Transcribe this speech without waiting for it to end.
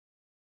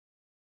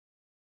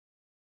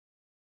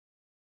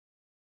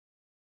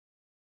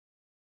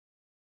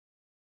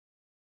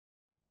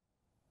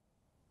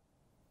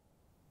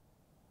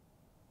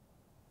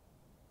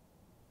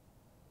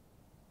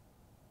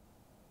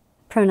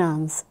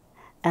Pranams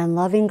and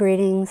loving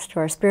greetings to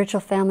our spiritual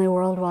family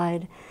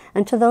worldwide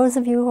and to those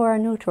of you who are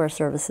new to our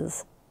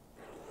services.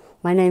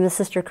 My name is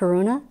Sister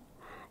Karuna,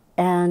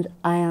 and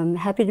I am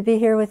happy to be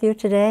here with you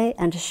today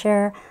and to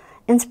share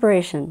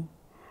inspiration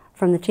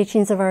from the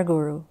teachings of our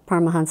Guru,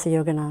 Paramahansa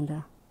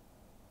Yogananda.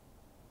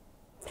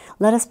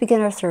 Let us begin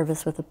our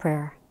service with a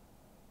prayer.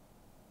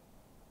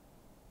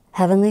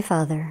 Heavenly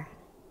Father,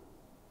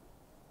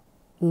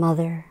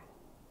 Mother,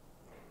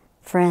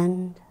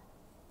 Friend,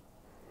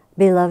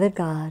 Beloved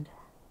God,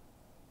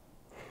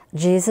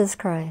 Jesus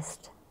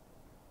Christ,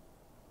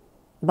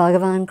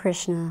 Bhagavan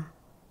Krishna,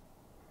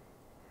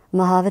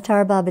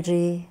 Mahavatar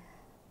Babaji,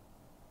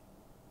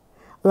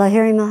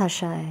 Lahiri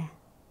Mahashai,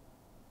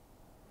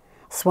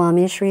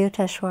 Swami Sri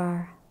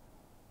Yukteswar,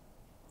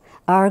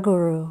 our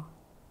Guru,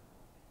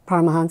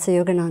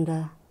 Paramahansa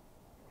Yogananda,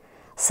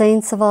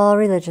 saints of all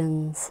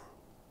religions,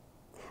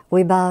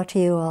 we bow to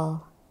you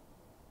all.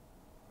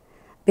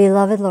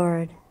 Beloved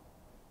Lord,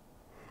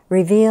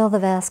 reveal the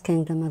vast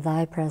kingdom of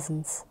thy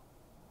presence.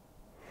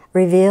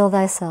 Reveal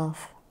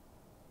thyself.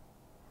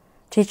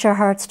 Teach our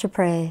hearts to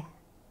pray.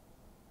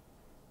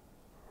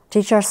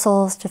 Teach our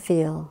souls to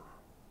feel,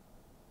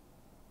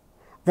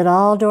 that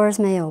all doors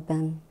may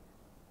open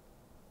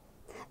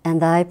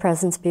and thy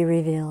presence be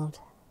revealed.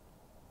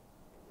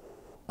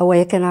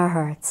 Awaken our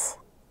hearts.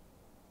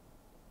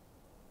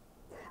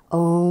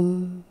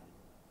 Om.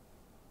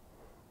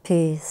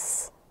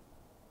 Peace.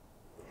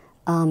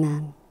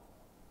 Amen.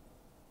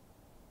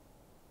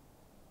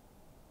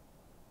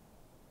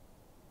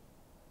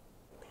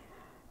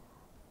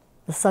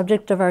 The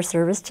subject of our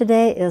service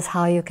today is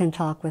how you can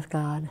talk with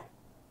God.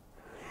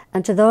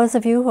 And to those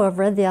of you who have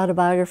read the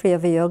autobiography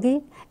of a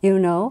yogi, you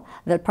know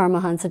that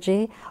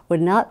Paramahansaji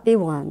would not be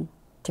one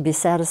to be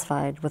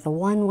satisfied with a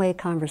one-way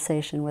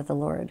conversation with the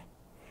Lord.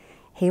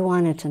 He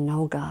wanted to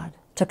know God,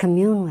 to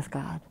commune with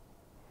God.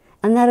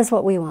 And that is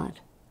what we want,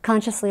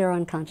 consciously or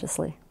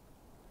unconsciously.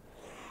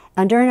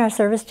 And during our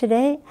service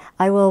today,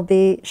 I will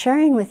be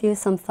sharing with you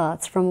some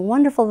thoughts from a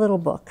wonderful little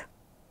book,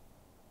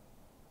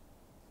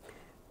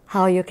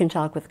 How You Can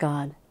Talk with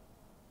God.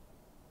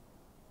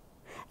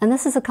 And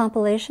this is a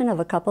compilation of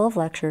a couple of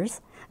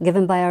lectures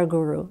given by our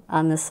Guru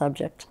on this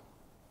subject.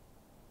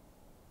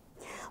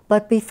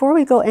 But before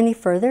we go any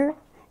further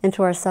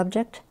into our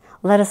subject,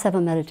 let us have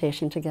a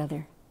meditation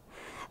together.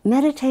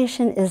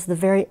 Meditation is the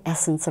very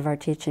essence of our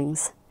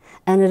teachings,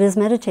 and it is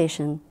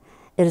meditation.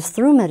 It is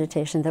through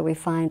meditation that we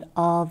find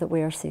all that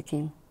we are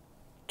seeking,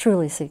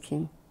 truly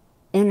seeking,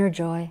 inner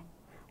joy,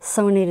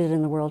 so needed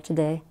in the world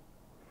today.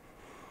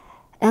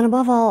 And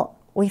above all,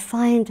 we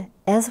find,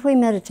 as we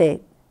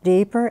meditate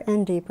deeper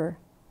and deeper,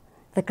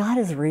 that God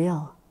is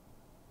real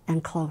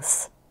and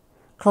close,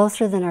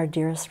 closer than our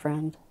dearest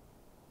friend.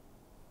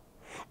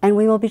 And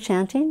we will be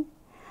chanting.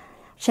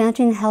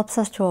 Chanting helps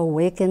us to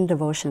awaken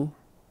devotion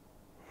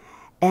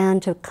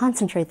and to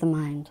concentrate the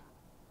mind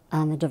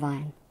on the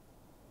divine.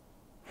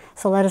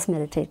 So let us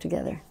meditate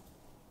together.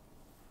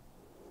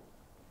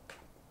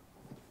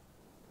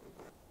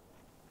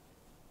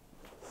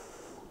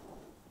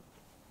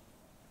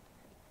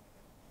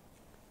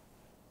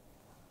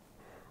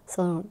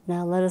 So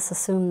now let us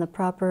assume the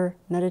proper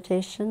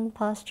meditation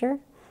posture.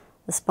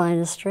 The spine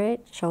is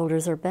straight,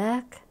 shoulders are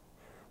back,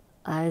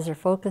 eyes are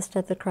focused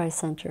at the Christ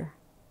center,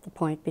 the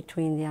point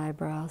between the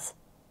eyebrows.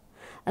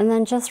 And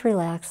then just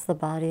relax the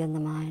body and the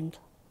mind.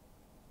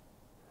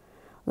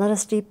 Let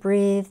us deep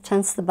breathe,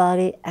 tense the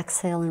body,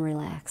 exhale and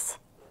relax.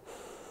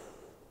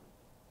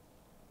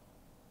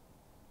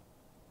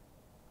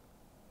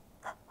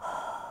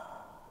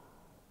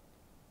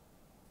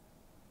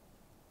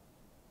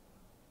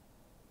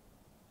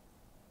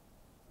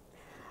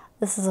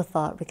 This is a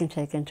thought we can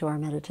take into our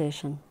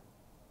meditation.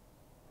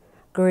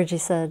 Guruji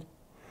said,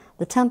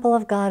 "The temple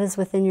of God is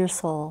within your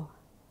soul.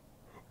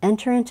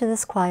 Enter into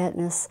this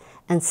quietness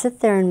and sit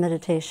there in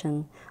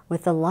meditation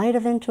with the light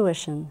of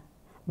intuition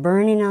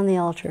burning on the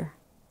altar.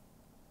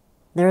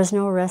 There is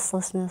no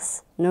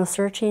restlessness, no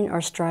searching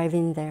or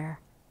striving there.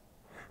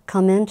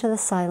 Come into the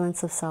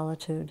silence of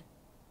solitude.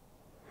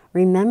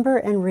 Remember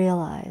and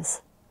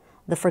realize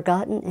the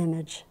forgotten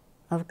image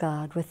of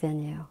God within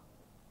you."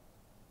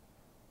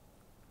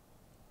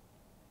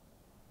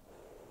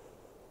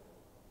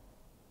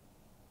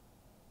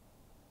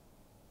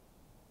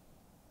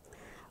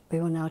 We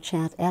will now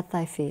chant At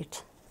Thy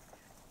Feet.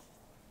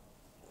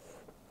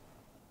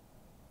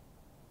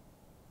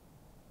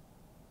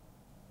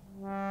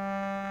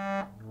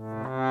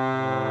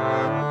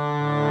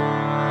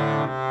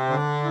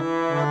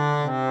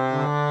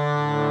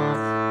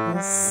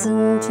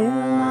 Listen to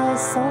my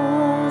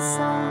soul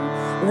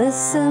song,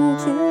 listen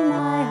to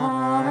my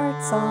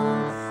heart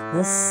song,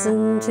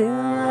 listen to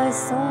my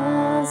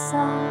soul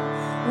song,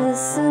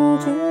 listen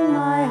to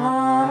my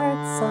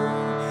heart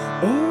song.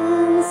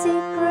 In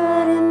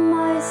secret in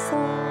my soul,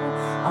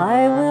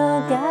 I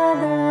will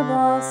gather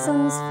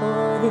blossoms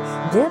for thee,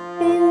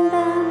 dipping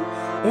them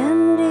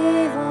in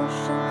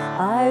devotion.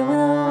 I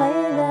will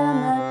lay them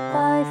at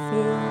thy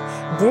feet,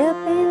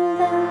 dipping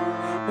them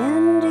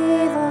in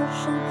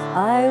devotion.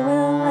 I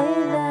will lay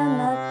them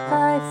at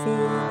thy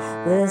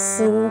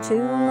Listen to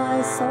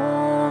my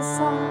soul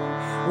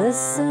song.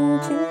 Listen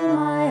to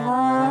my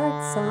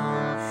heart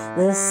song.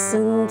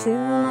 Listen to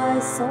my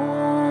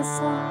soul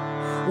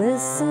song.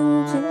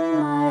 Listen to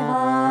my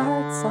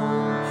heart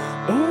song.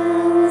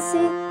 In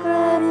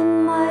secret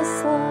in my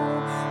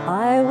soul,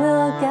 I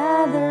will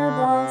gather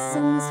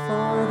blossoms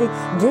for thee,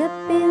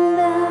 dipping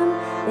them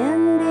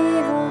in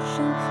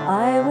devotion.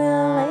 I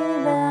will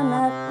lay them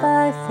at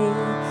thy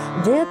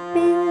feet,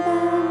 dipping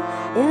them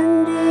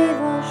in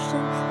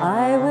devotion.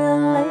 I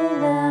will lay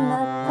them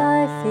at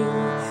thy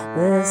feet.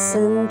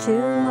 Listen to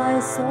my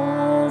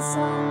soul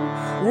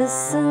song.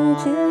 Listen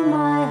to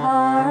my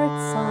heart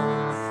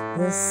song.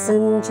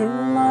 Listen to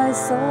my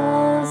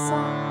soul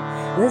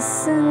song.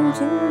 Listen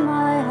to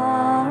my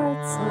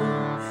heart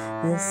song.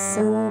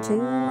 Listen to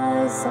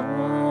my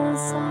soul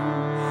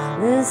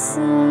song.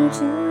 Listen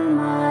to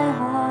my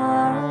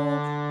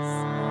heart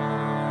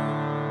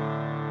song.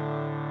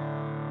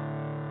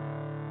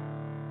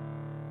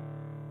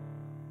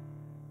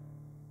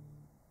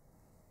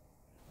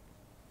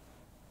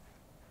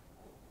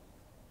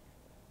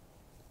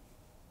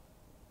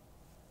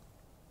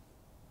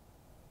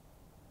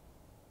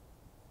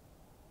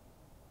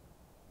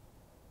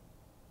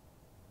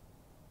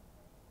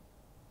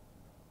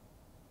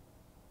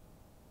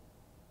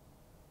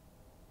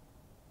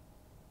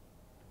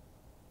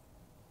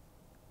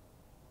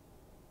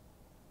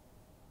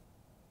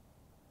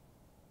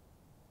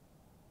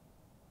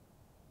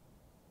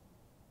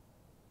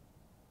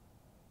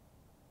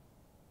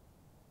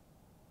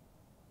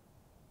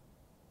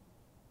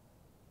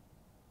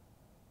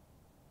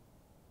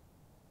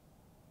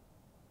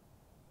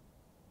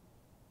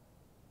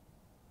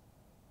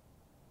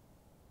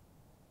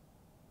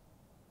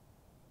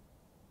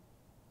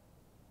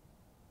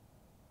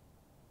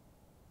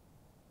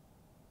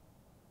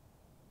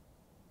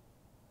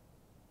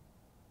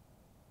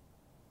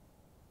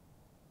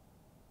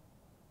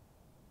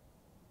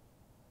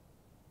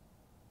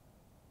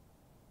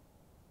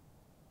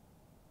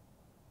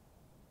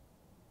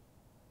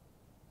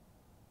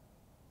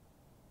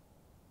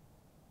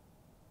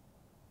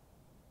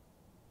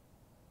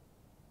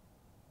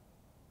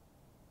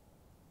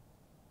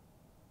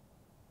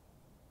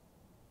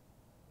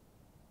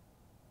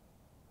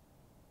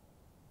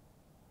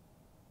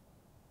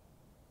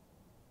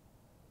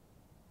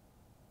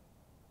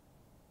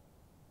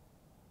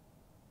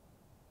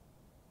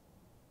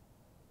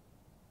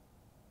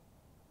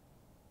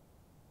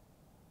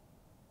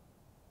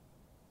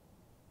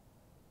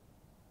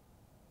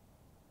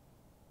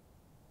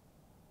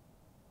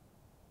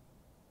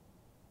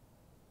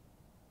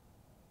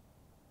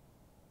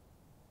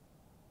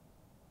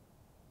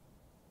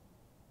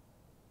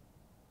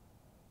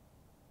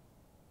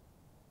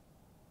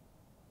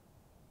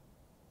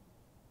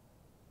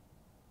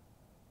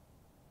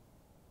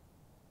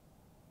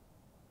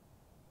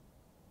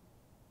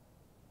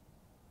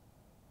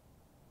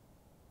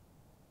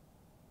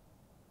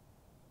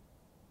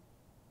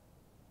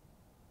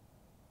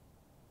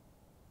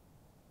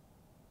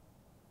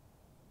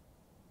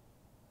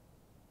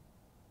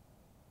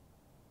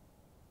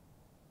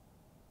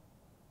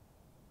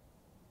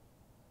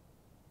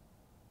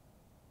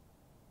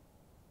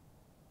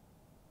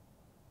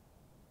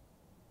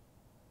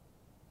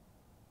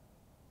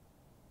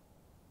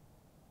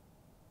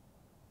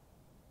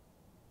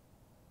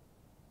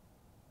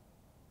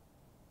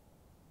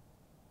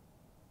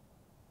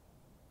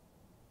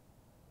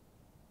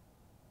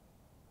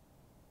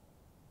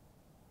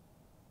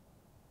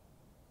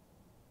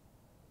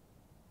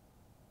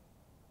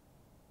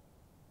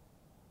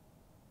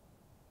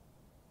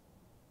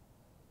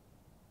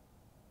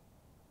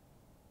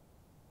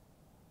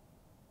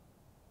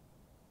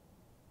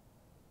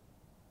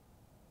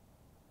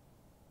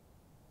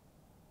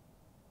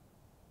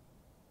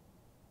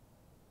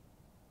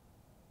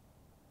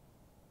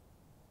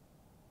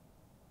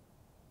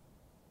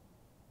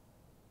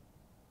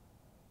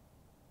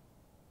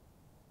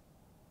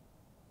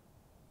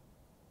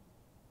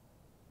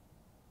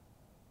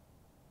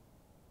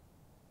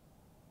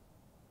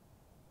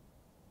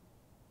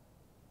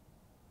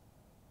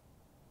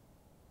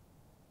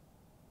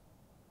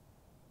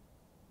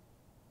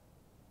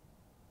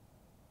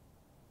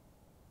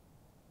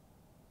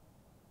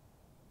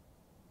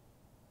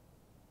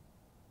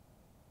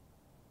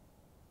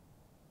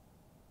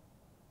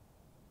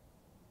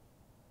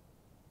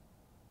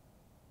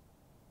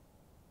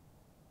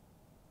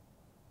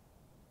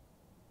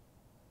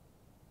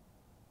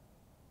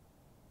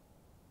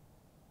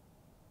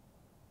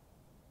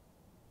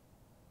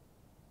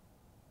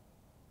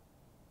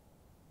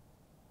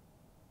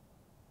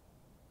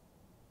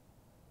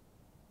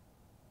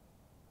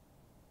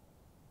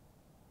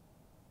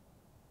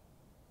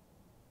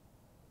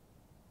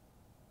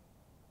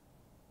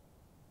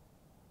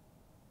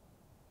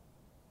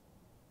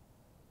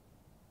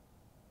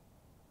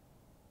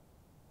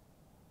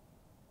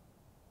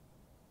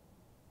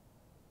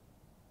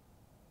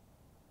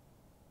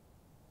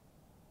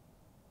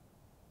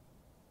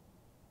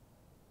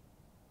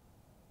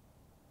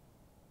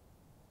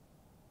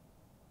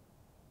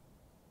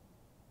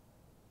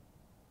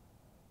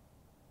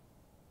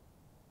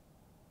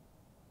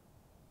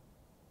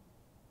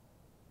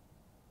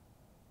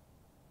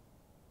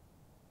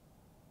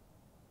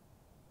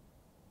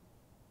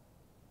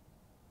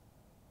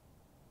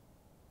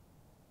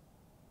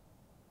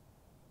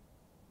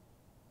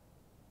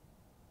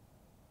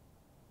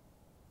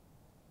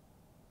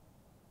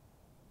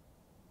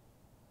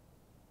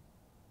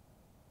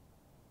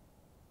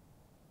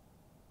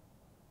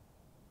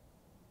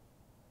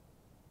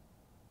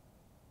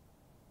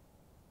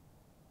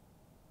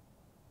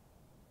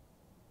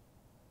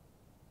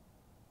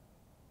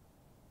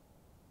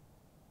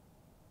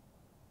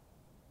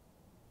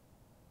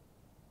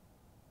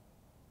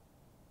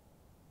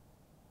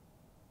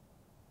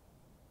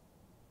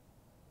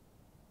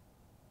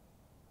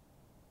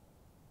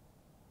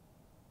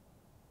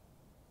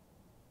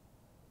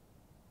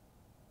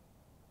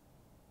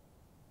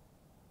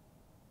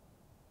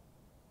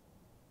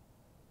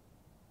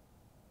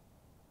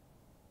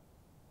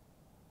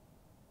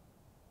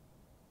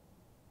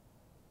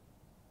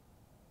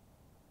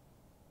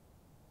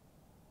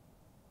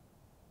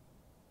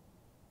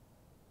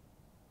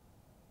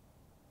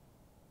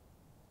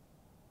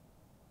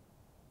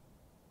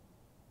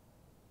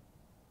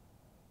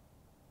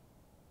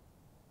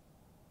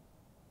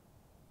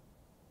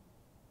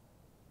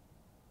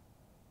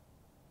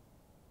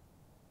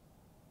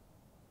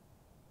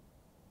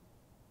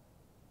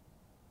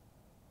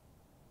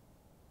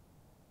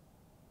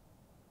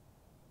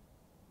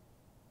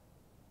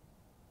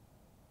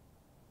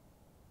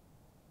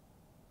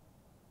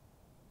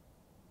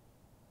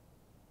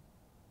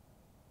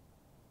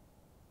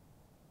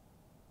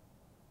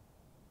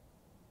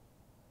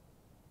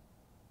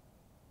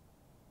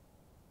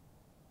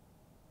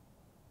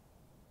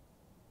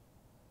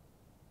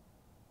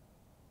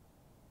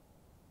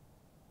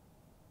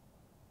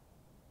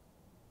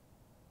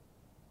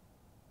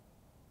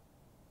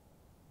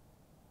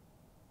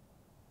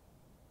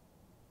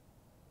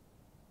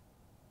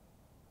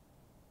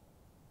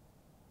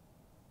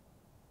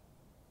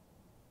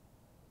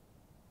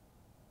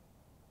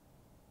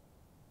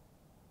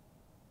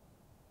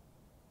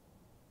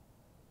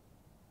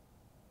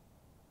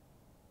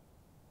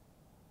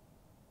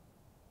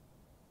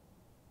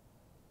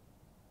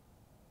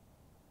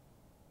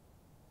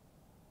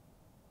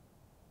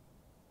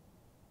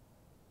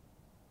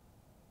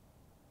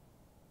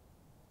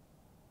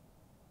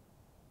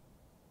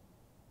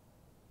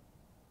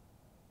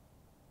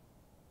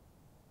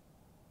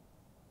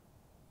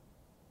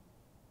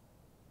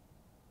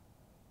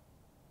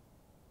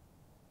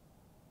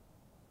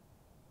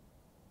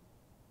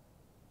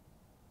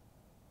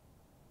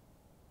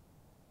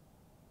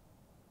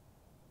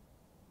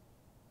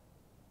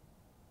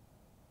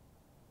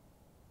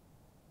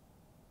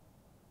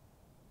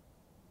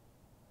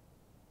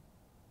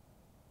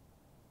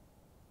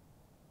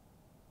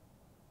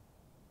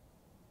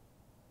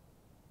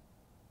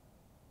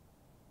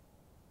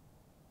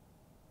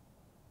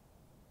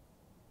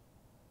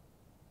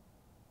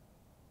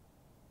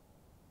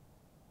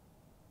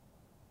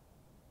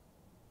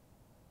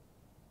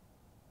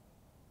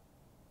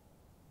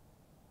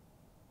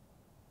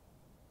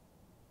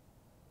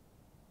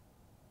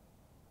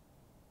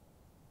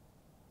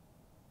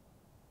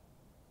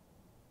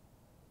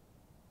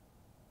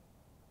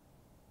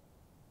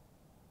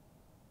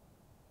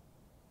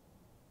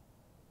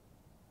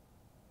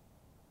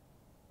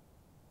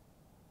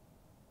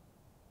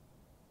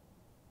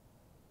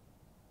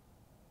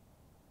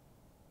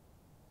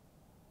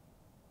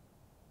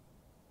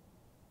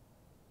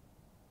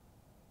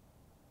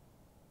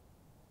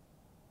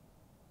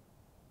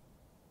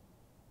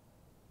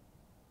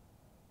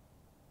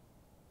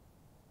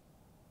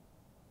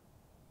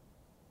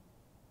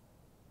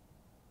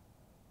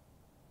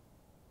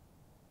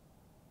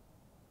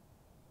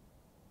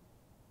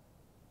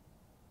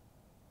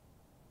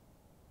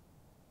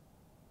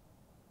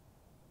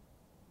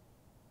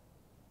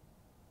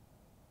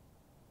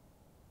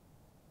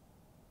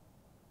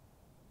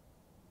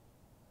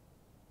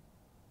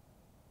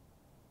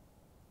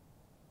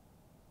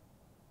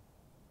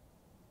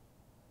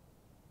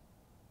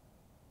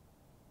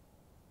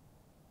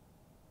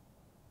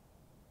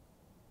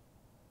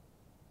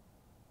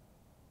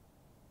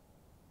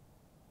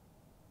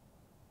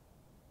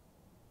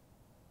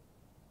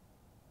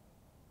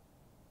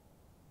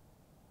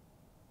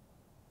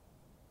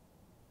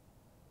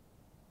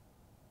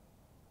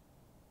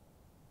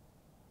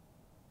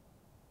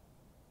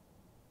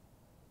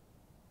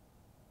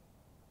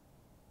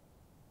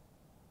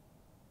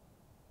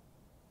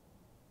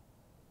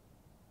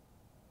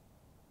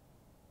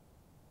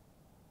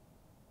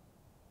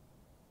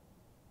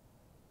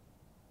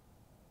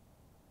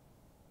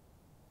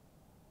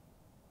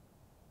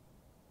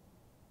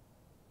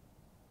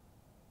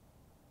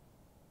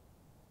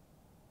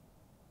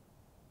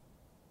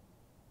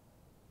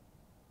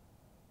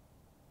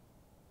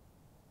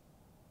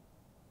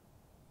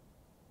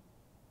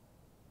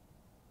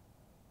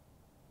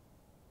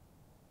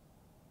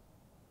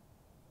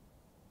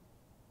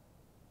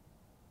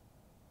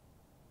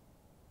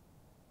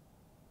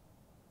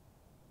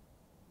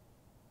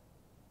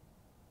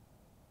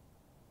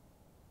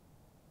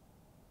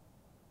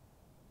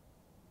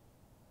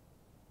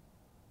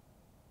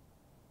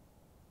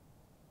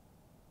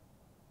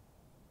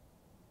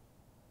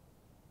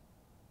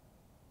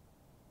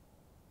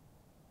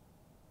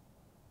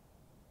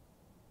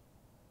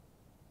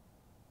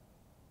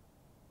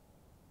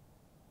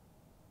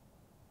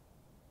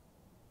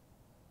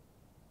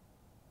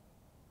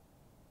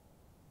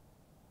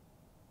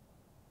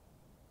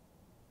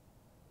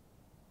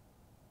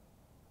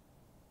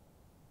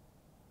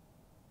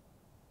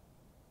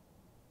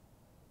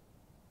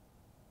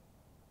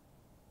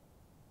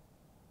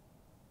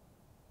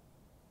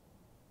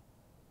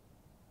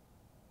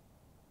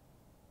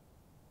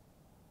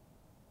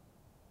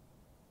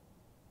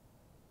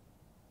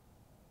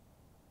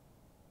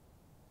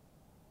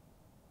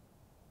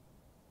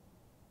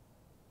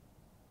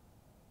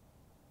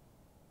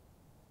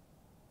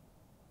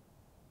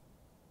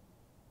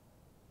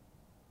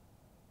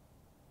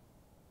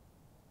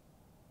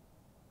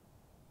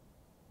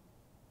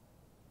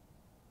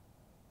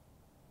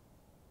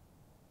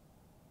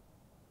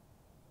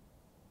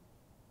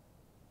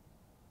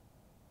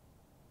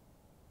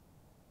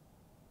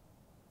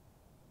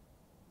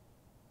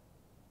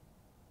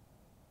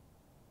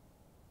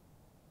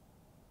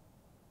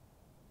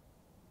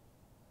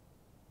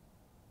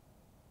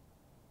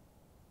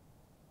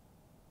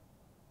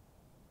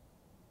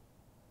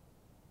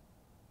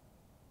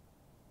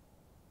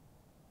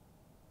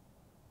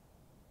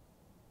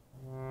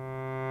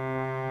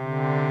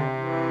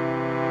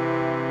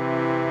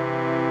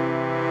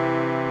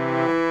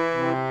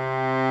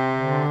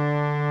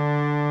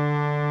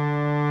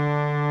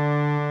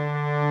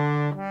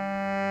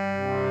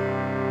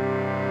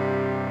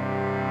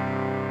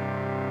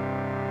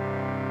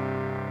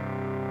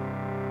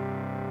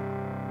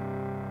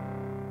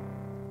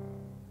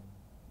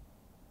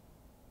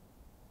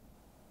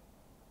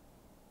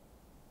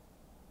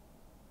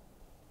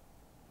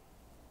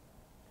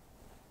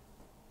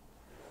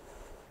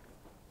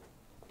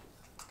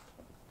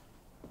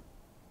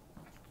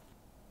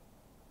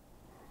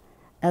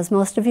 As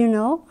most of you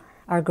know,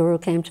 our Guru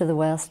came to the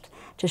West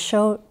to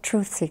show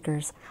truth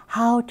seekers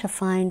how to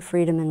find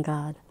freedom in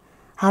God,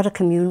 how to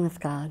commune with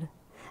God,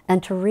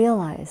 and to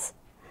realize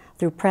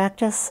through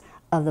practice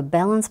of the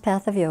balanced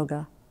path of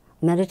yoga,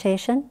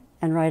 meditation,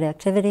 and right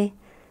activity,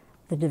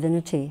 the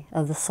divinity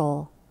of the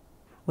soul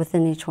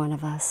within each one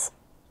of us.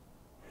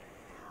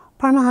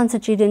 Paramahansa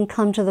didn't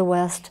come to the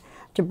West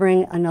to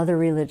bring another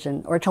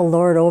religion or to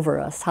lord over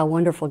us how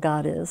wonderful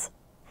God is.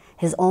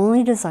 His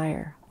only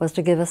desire was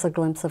to give us a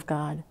glimpse of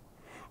God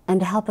and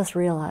to help us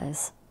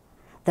realize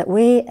that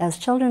we, as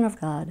children of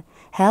God,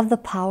 have the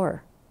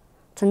power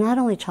to not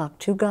only talk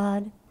to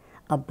God,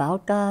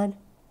 about God,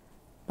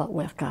 but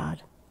with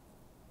God.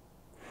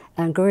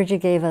 And Guruji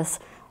gave us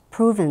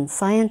proven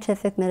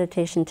scientific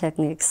meditation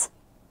techniques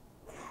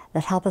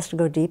that help us to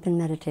go deep in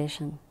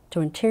meditation, to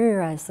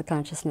interiorize the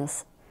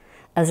consciousness.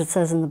 As it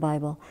says in the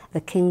Bible,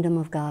 the kingdom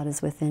of God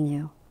is within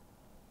you.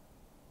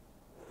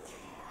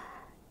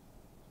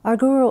 Our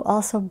Guru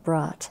also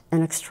brought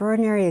an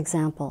extraordinary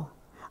example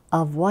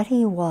of what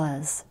he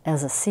was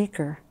as a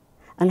seeker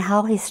and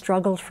how he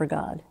struggled for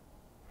God,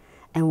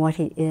 and what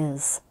he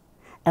is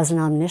as an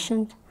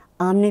omniscient,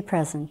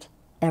 omnipresent,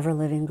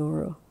 ever-living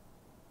Guru.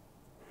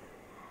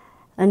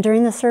 And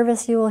during the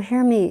service, you will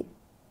hear me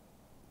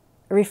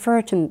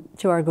refer to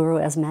our Guru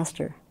as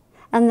Master,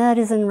 and that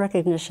is in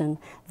recognition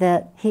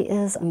that he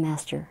is a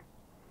Master,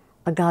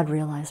 a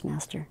God-realized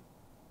Master.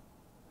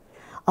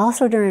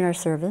 Also during our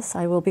service,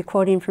 I will be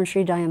quoting from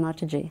Sri Daya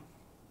Mata.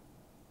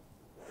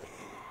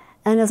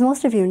 And as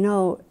most of you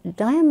know,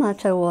 Daya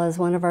Mata was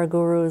one of our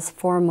Guru's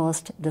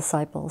foremost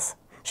disciples.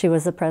 She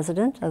was the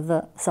president of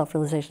the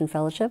Self-Realization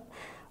Fellowship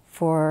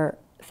for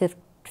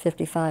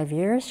 55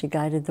 years. She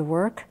guided the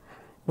work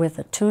with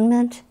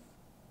attunement,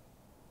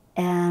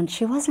 and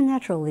she was a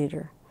natural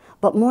leader.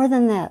 But more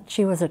than that,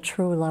 she was a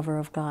true lover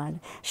of God.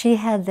 She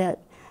had that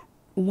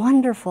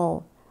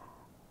wonderful,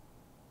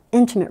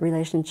 intimate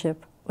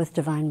relationship with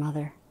Divine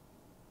Mother.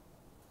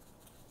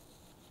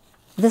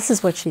 This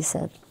is what she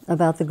said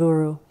about the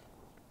Guru.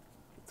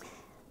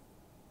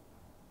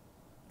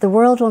 The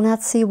world will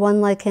not see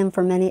one like him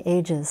for many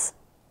ages.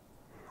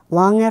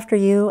 Long after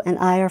you and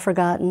I are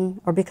forgotten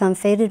or become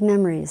faded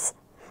memories,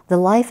 the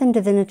life and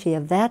divinity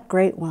of that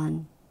great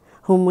one,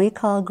 whom we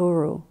call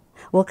Guru,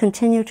 will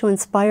continue to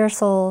inspire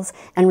souls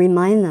and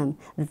remind them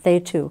that they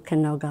too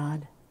can know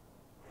God.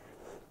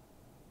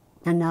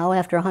 And now,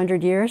 after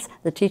 100 years,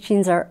 the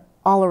teachings are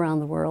all around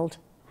the world.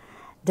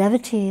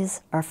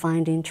 Devotees are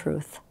finding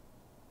truth.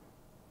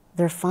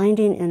 They're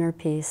finding inner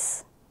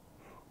peace.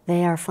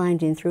 They are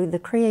finding, through the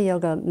Kriya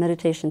Yoga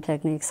meditation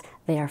techniques,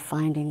 they are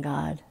finding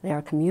God. They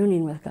are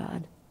communing with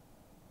God.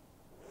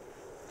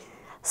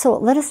 So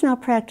let us now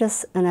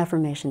practice an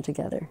affirmation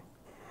together.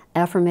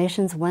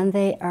 Affirmations, when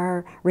they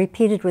are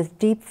repeated with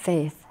deep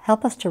faith,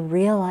 help us to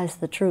realize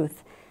the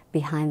truth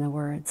behind the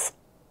words.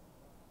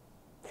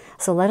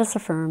 So let us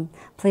affirm.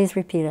 Please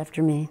repeat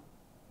after me.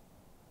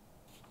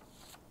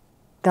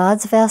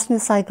 God's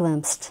vastness I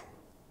glimpsed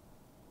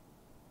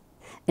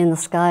in the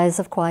skies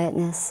of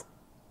quietness.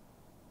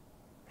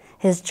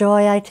 His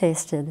joy I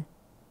tasted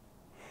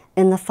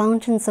in the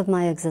fountains of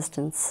my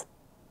existence.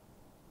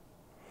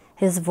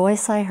 His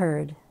voice I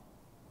heard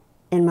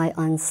in my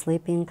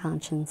unsleeping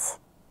conscience.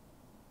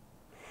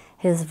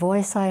 His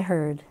voice I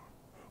heard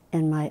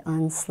in my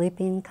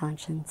unsleeping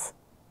conscience.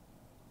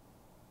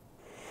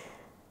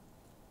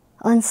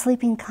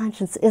 Unsleeping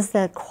conscience is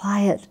that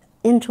quiet,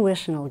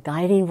 intuitional,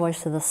 guiding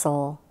voice of the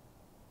soul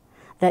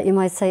that you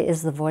might say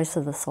is the voice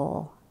of the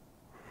soul,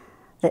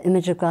 the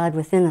image of God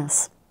within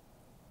us.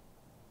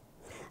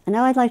 And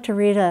now I'd like to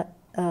read a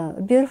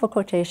beautiful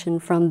quotation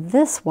from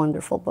this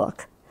wonderful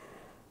book,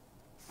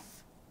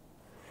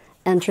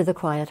 Enter the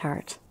Quiet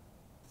Heart.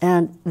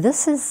 And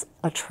this is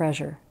a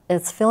treasure.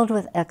 It's filled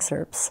with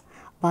excerpts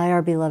by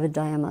our beloved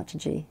Daya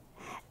Mata.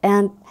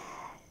 And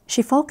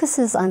she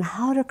focuses on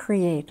how to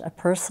create a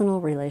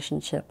personal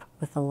relationship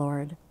with the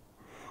Lord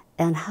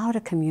and how to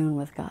commune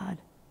with God.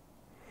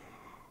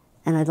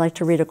 And I'd like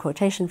to read a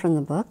quotation from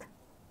the book.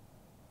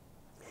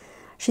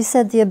 She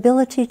said, "The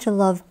ability to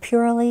love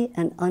purely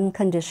and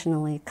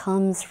unconditionally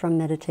comes from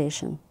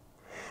meditation,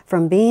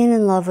 from being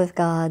in love with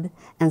God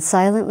and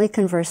silently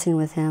conversing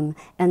with Him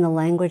in the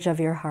language of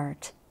your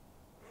heart.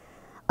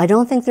 I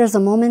don't think there's a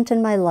moment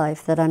in my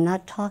life that I'm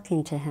not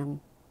talking to Him.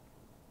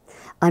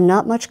 I'm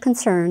not much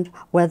concerned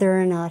whether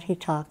or not He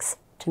talks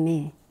to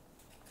me.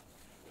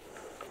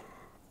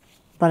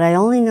 But I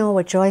only know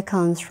what joy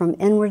comes from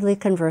inwardly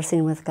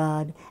conversing with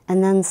God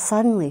and then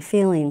suddenly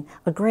feeling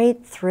a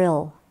great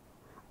thrill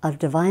of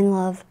divine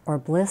love or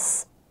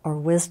bliss or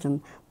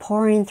wisdom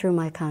pouring through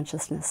my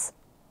consciousness.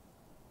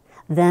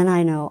 Then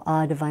I know,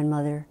 ah, Divine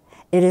Mother,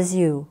 it is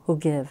you who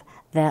give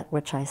that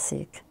which I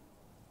seek."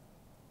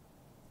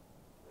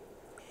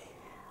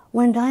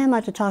 When Daya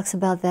Mata talks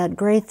about that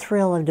great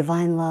thrill of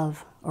divine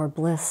love or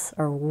bliss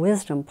or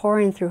wisdom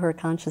pouring through her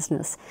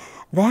consciousness,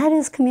 that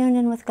is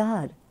communion with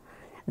God.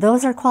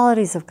 Those are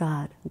qualities of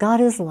God. God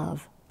is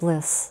love,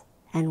 bliss,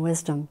 and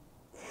wisdom,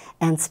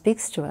 and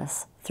speaks to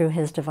us through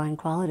His divine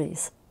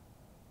qualities.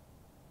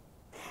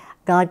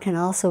 God can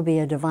also be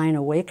a divine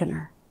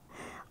awakener.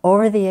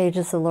 Over the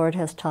ages, the Lord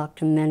has talked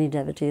to many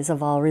devotees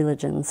of all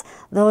religions,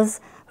 those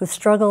who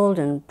struggled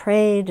and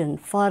prayed and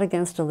fought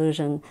against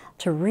illusion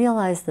to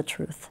realize the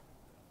truth.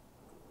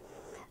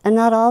 And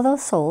not all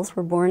those souls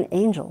were born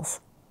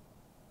angels.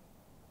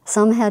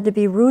 Some had to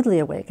be rudely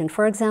awakened.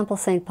 For example,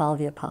 St. Paul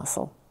the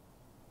Apostle.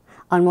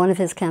 On one of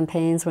his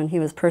campaigns when he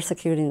was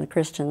persecuting the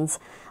Christians,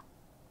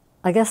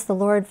 I guess the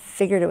Lord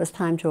figured it was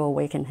time to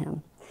awaken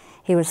him.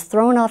 He was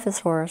thrown off his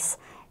horse,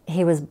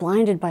 he was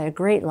blinded by a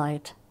great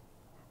light,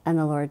 and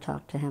the Lord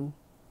talked to him.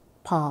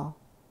 Paul,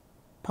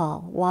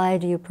 Paul, why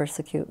do you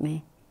persecute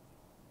me?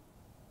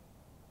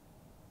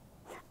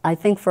 I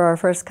think for our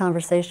first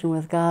conversation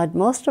with God,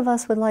 most of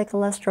us would like a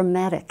less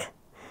dramatic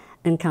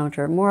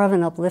encounter, more of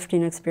an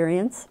uplifting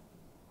experience.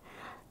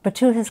 But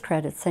to his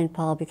credit, St.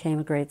 Paul became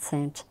a great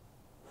saint,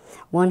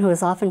 one who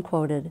is often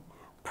quoted,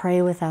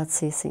 pray without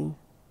ceasing.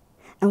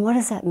 And what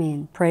does that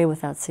mean, pray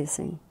without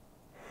ceasing?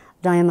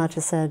 Daya Mata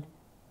said,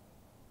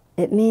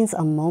 it means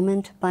a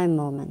moment by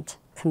moment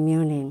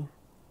communing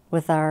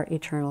with our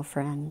eternal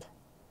friend.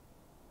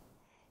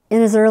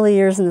 In his early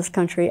years in this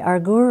country, our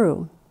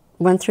guru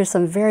went through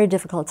some very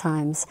difficult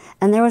times,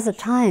 and there was a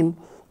time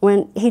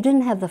when he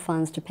didn't have the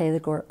funds to pay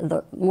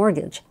the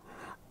mortgage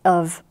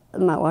of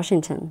Mount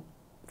Washington,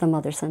 the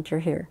Mother Center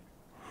here.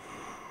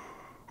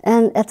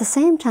 And at the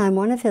same time,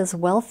 one of his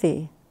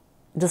wealthy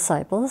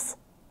disciples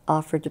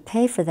offered to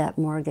pay for that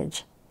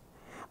mortgage,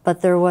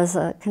 but there was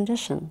a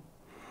condition.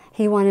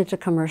 He wanted to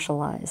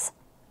commercialize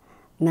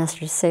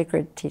Master's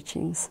sacred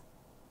teachings.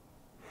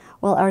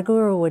 Well, our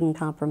guru wouldn't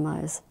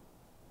compromise.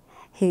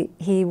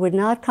 He would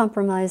not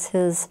compromise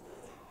his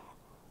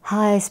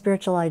high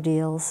spiritual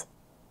ideals,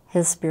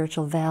 his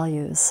spiritual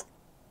values.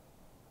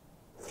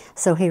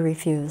 So he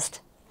refused.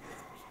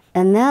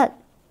 And that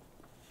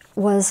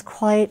was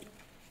quite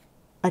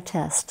a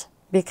test,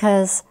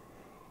 because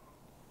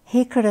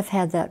he could have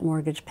had that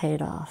mortgage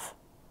paid off,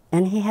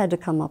 and he had to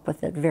come up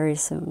with it very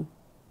soon.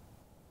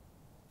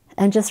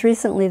 And just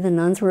recently, the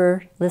nuns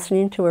were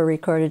listening to a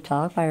recorded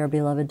talk by our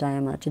beloved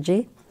Daya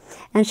Mataji,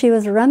 and she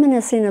was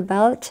reminiscing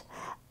about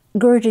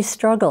Guruji's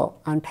struggle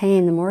on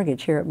paying the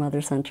mortgage here at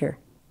Mother Center.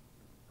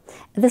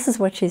 This is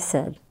what she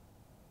said.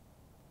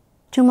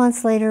 2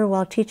 months later,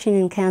 while teaching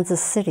in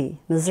Kansas City,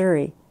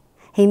 Missouri,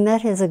 he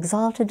met his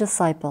exalted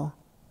disciple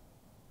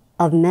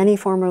of many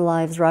former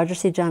lives,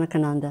 Rajarsi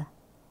Janakananda,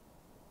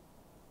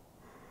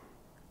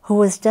 who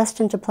was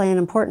destined to play an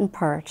important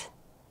part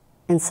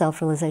in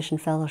Self-Realization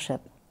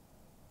Fellowship.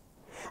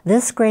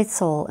 This great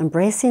soul,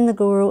 embracing the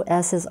Guru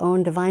as his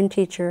own divine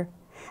teacher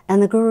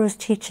and the Guru's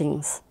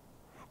teachings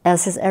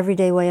as his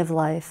everyday way of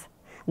life,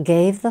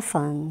 gave the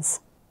funds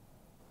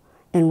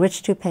in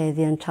which to pay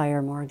the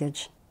entire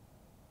mortgage.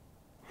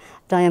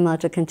 Daya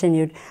Mata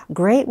continued,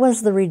 great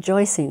was the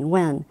rejoicing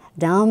when,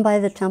 down by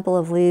the Temple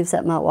of Leaves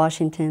at Mount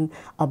Washington,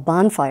 a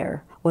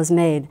bonfire was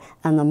made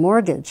and the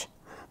mortgage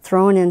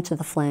thrown into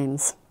the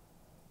flames.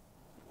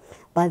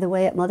 By the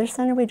way, at Mother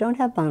Center, we don't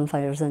have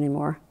bonfires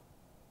anymore.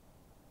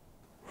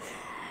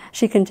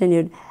 She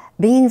continued,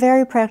 being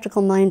very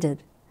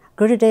practical-minded,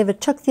 Gurudeva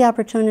took the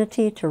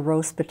opportunity to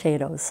roast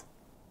potatoes.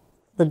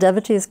 The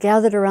devotees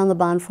gathered around the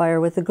bonfire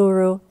with the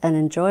Guru and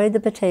enjoyed the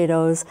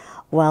potatoes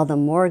while the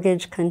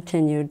mortgage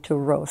continued to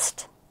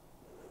roast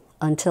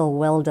until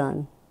well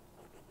done.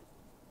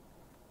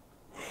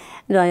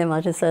 Daya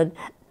Mata said,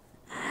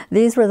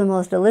 these were the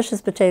most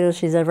delicious potatoes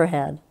she's ever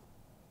had.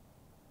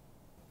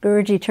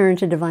 Guruji turned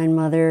to Divine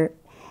Mother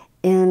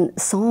in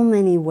so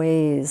many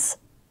ways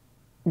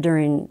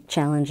during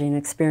challenging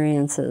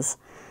experiences.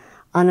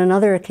 On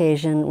another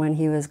occasion, when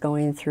he was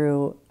going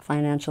through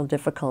financial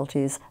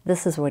difficulties,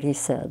 this is what he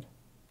said.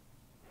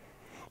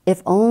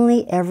 If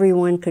only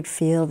everyone could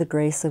feel the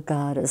grace of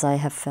God as I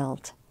have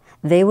felt,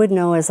 they would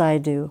know as I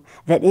do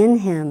that in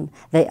Him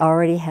they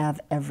already have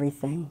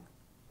everything.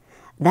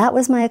 That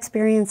was my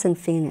experience in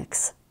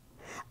Phoenix.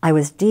 I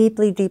was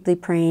deeply, deeply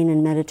praying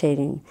and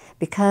meditating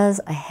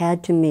because I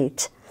had to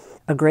meet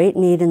a great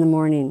need in the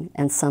morning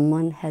and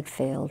someone had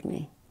failed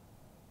me.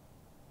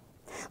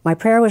 My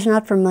prayer was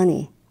not for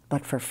money,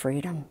 but for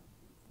freedom.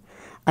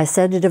 I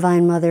said to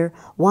Divine Mother,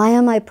 why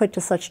am I put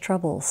to such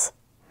troubles?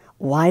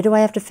 Why do I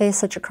have to face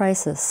such a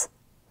crisis?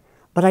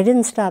 But I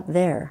didn't stop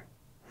there.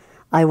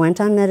 I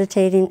went on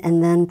meditating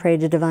and then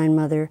prayed to Divine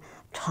Mother,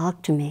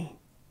 talk to me.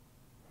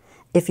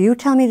 If you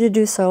tell me to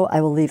do so,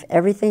 I will leave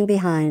everything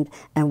behind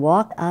and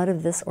walk out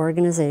of this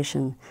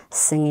organization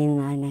singing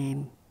thy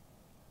name.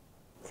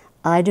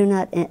 I do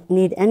not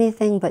need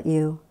anything but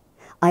you.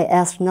 I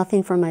ask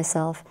nothing for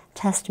myself.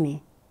 Test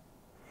me.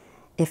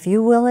 If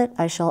you will it,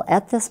 I shall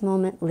at this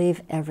moment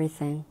leave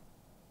everything.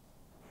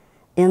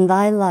 In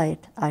thy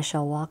light I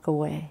shall walk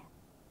away.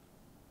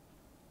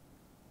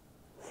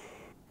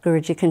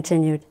 Guruji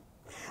continued,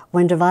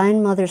 when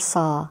Divine Mother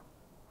saw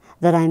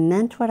that I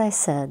meant what I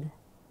said,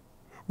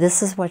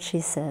 this is what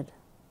she said.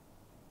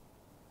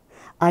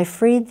 I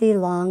freed thee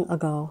long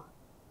ago.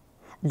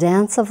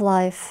 Dance of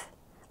life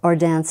or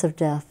dance of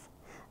death,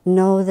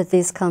 know that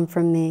these come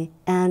from me,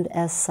 and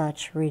as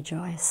such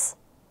rejoice.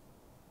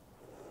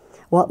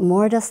 What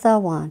more dost thou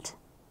want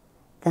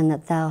than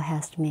that thou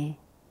hast me?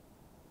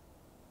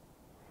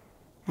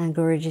 And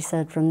Guruji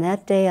said, from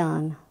that day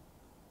on,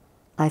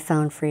 I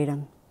found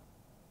freedom.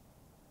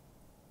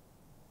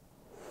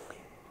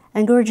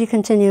 And Guruji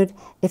continued,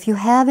 if you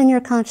have in your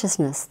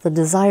consciousness the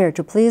desire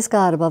to please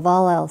God above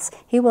all else,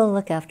 He will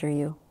look after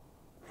you.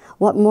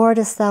 What more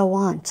dost thou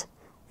want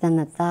than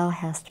that thou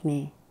hast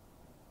me?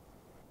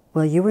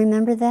 Will you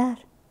remember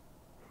that?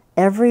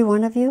 Every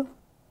one of you?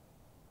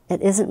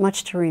 It isn't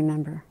much to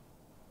remember.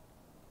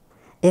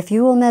 If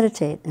you will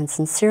meditate and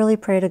sincerely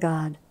pray to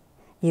God,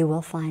 you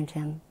will find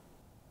Him.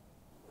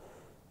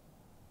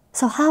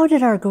 So how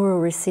did our Guru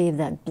receive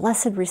that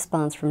blessed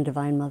response from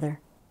Divine Mother?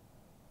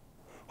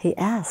 He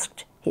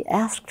asked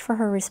for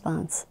her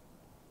response.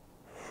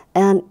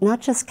 And not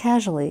just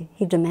casually,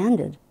 he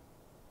demanded.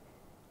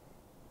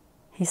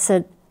 He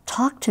said,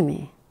 talk to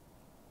me.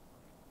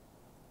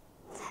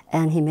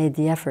 And he made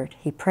the effort.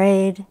 He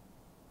prayed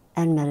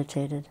and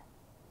meditated.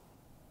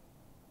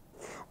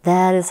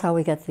 That is how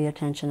we get the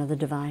attention of the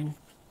divine.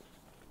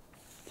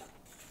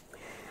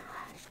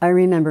 I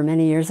remember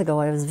many years ago,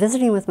 I was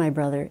visiting with my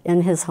brother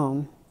in his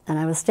home, and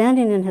I was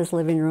standing in his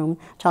living room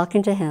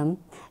talking to him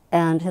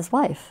and his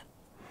wife.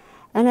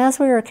 And as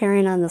we were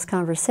carrying on this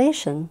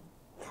conversation,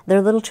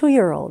 their little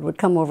 2-year-old would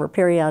come over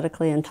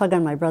periodically and tug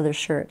on my brother's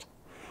shirt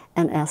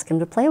and ask him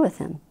to play with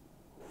him.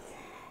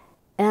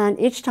 And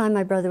each time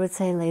my brother would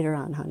say, later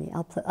on, honey,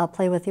 I'll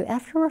play with you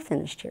after we're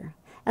finished here.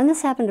 And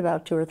this happened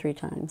about 2 or 3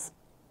 times.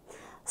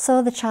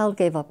 So the child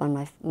gave up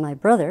on my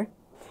brother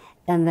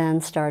and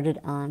then started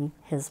on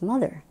his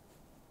mother.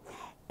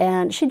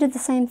 And she did the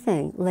same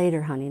thing.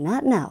 Later, honey,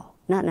 not now,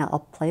 not now. I'll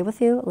play with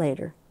you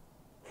later.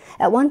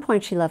 At one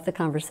point, she left the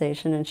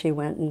conversation and she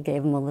went and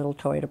gave him a little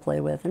toy to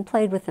play with and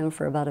played with him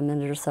for about a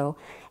minute or so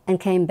and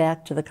came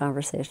back to the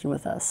conversation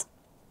with us.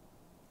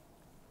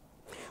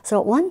 So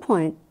at one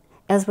point,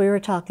 as we were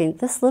talking,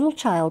 this little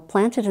child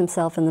planted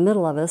himself in the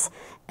middle of us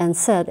and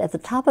said at the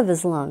top of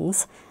his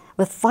lungs,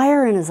 with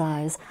fire in his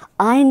eyes,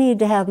 I need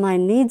to have my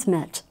needs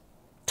met.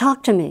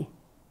 Talk to me.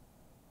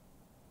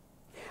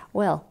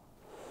 Well,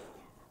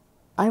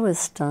 I was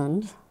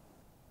stunned.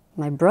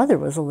 My brother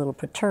was a little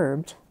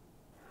perturbed,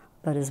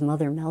 but his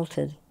mother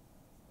melted.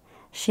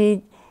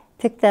 She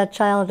picked that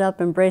child up,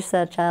 embraced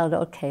that child.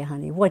 Okay,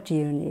 honey, what do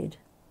you need?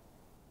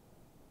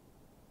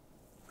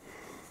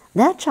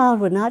 That child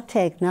would not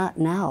take not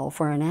now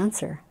for an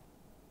answer.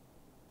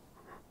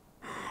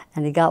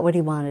 And he got what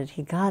he wanted.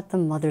 He got the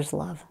mother's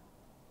love.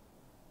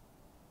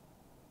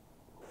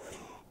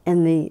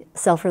 In the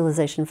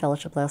Self-Realization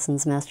Fellowship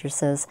Lessons, Master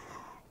says,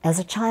 as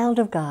a child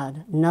of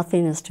God,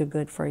 nothing is too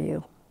good for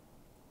you.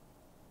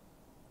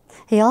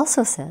 He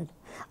also said,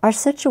 our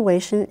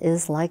situation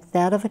is like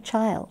that of a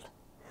child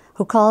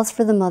who calls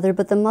for the mother,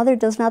 but the mother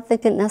does not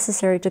think it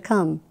necessary to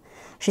come.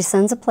 She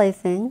sends a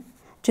plaything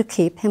to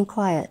keep him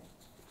quiet.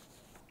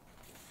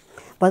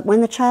 But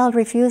when the child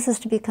refuses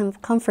to be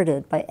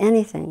comforted by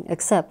anything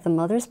except the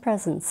mother's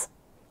presence,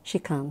 she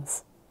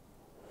comes.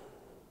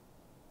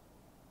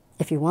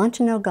 If you want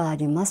to know God,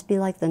 you must be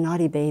like the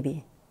naughty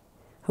baby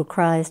who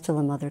cries till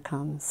the mother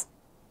comes.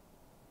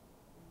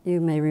 You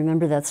may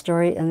remember that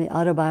story in the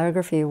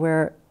autobiography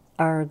where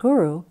our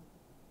Guru,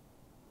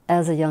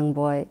 as a young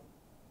boy,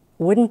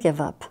 wouldn't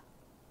give up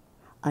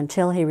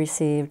until he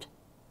received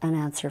an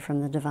answer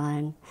from the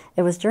divine.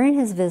 It was during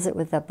his visit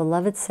with that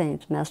beloved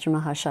saint, Master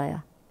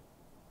Mahashaya.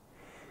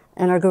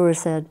 And our Guru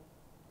said,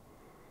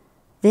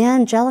 the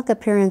angelic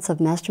appearance of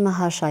Master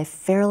Mahashaya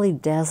fairly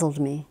dazzled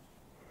me.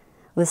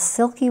 With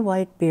silky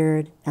white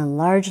beard and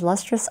large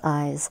lustrous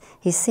eyes,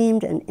 he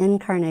seemed an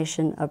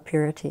incarnation of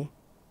purity.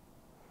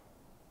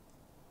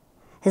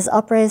 His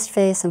upraised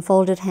face and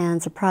folded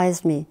hands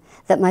apprised me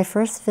that my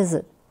first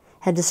visit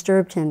had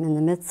disturbed him in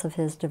the midst of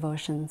his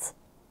devotions.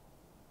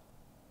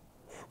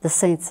 The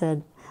saint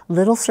said,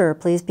 little sir,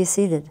 please be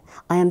seated.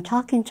 I am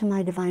talking to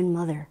my Divine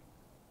Mother.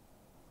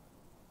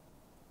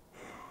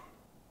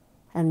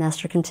 And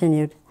Master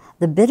continued,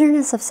 the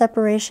bitterness of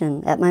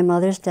separation at my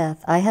mother's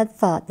death, I had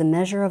thought the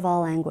measure of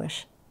all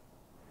anguish.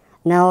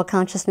 Now a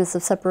consciousness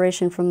of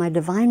separation from my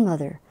Divine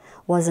Mother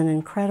was an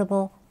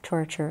incredible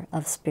torture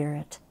of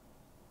spirit.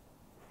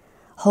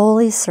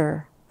 Holy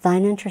Sir,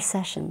 thine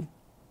intercession.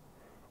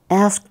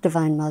 Ask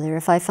Divine Mother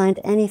if I find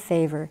any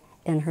favor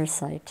in her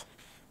sight.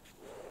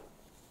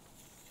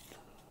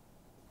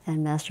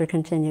 And Master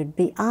continued,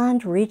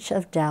 beyond reach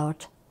of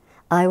doubt,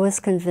 I was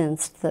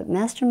convinced that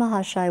Master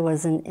Mahashaya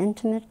was in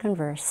intimate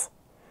converse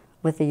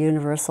with the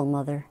Universal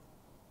Mother.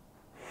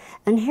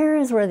 And here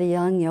is where the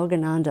young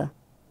Yogananda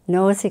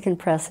knows he can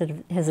press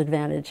his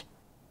advantage.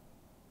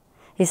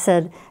 He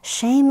said,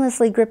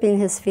 shamelessly gripping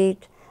his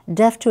feet,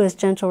 deaf to his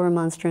gentle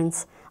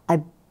remonstrance,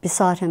 I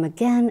besought him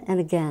again and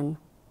again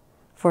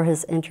for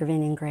his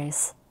intervening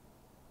grace.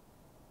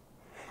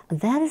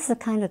 That is the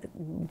kind of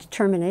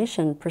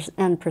determination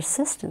and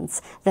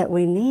persistence that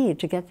we need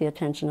to get the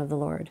attention of the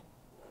Lord.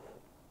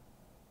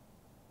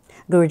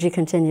 Guruji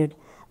continued,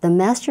 the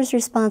Master's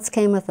response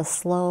came with a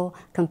slow,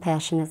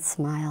 compassionate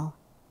smile.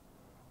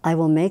 I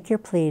will make your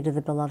plea to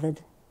the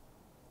Beloved.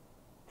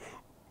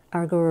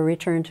 our Guru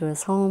returned to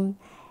his home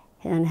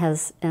and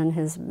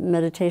his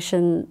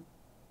meditation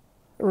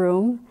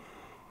room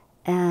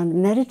and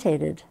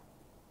meditated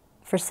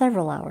for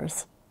several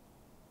hours.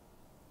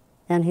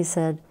 And he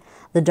said,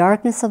 "The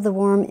darkness of the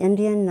warm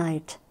Indian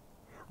night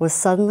was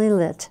suddenly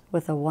lit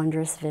with a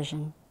wondrous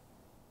vision.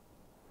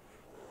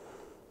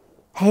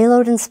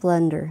 Haloed in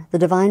splendor, the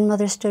Divine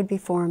Mother stood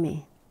before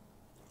me.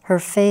 Her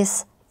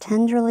face,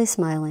 tenderly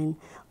smiling,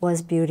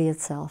 was beauty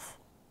itself.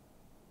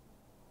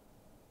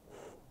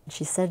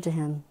 She said to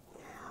him,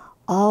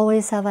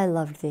 'Always have I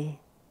loved thee,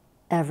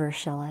 ever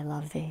shall I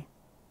love thee.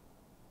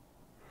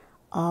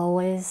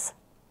 Always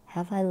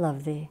have I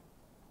loved thee,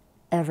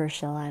 ever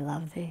shall I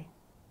love thee.'"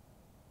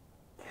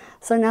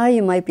 So now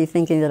you might be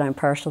thinking that I'm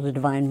partial to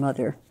Divine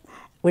Mother,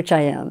 which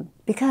I am,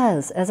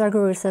 because, as our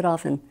Guru said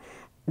often,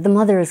 the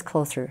mother is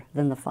closer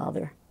than the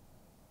father.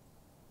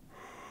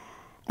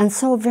 And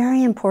so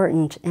very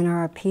important in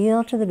our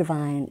appeal to the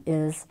divine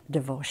is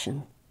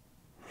devotion.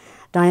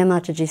 Daya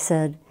Mataji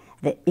said,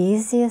 the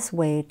easiest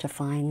way to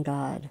find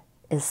God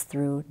is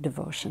through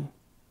devotion.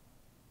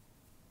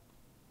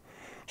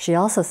 She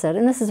also said,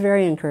 and this is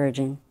very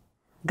encouraging,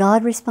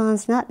 God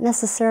responds not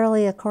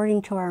necessarily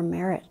according to our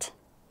merit,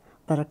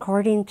 but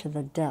according to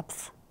the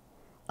depth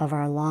of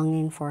our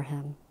longing for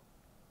Him.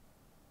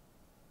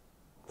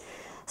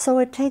 So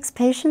it takes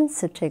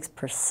patience, it takes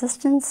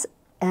persistence,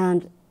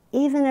 and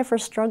even if we're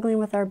struggling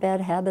with our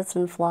bad habits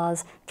and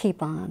flaws,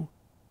 keep on.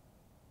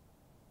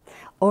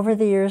 Over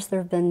the years, there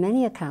have been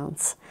many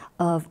accounts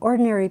of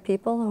ordinary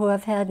people who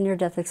have had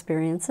near-death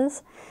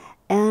experiences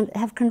and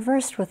have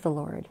conversed with the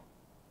Lord.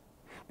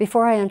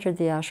 Before I entered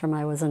the ashram,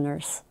 I was a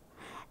nurse,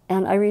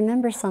 and I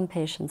remember some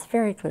patients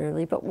very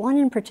clearly, but one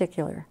in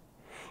particular.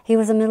 He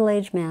was a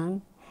middle-aged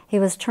man, he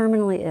was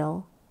terminally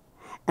ill,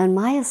 and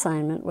my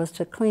assignment was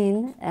to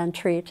clean and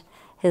treat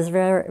his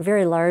very,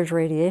 very large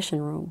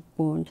radiation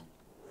wound.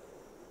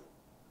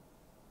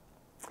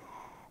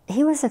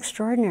 He was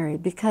extraordinary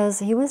because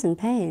he was in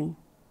pain,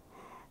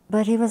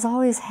 but he was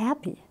always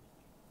happy.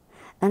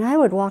 And I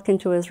would walk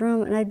into his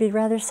room and I'd be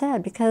rather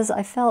sad because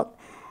I felt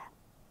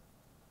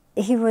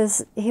he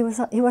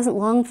wasn't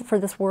long for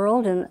this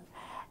world, and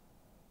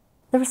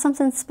there was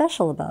something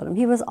special about him.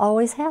 He was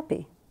always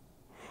happy.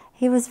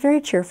 He was very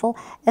cheerful,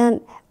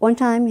 and one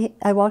time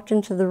I walked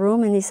into the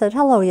room and he said,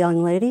 "Hello,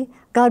 young lady,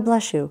 God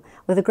bless you,"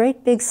 with a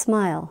great big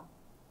smile.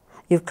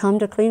 "You've come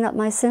to clean up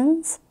my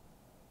sins?"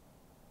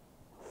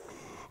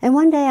 And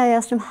one day I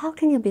asked him, "How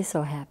can you be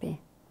so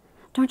happy?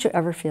 Don't you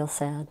ever feel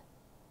sad?"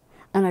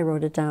 And I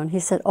wrote it down. He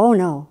said, "Oh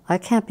no, I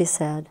can't be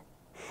sad."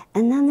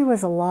 And then there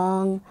was a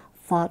long,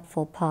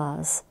 thoughtful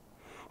pause.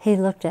 He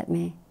looked at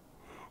me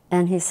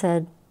and he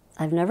said,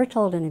 "I've never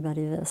told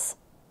anybody this,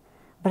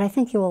 but I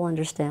think you will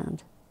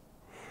understand.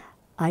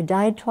 I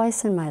died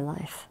twice in my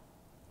life,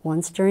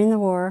 once during the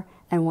war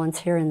and once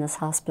here in this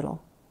hospital."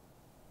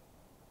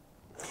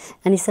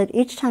 And he said,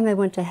 each time I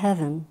went to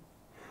heaven,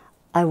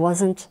 I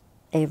wasn't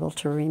able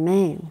to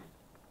remain.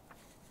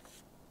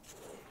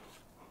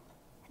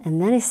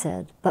 And then he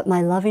said, "But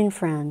my loving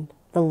friend,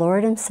 the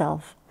Lord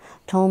Himself,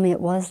 told me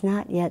it was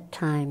not yet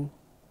time.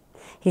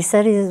 He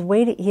said He is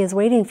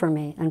waiting for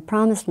me and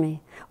promised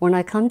me when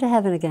I come to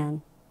heaven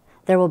again,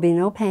 there will be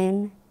no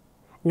pain,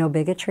 no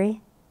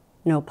bigotry,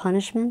 no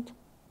punishment,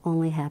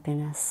 only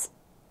happiness."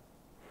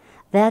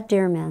 That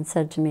dear man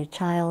said to me,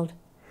 "Child,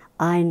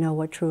 I know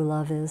what true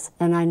love is,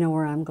 and I know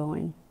where I'm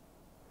going.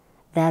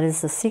 That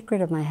is the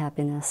secret of my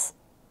happiness."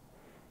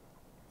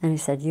 And he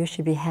said, "You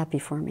should be happy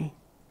for me."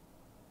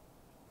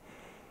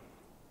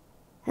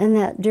 And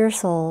that dear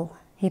soul,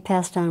 he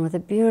passed on with a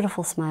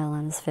beautiful smile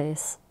on his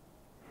face.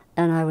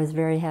 And I was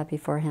very happy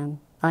for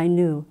him. I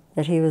knew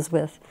that he was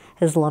with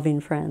his loving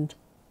friend.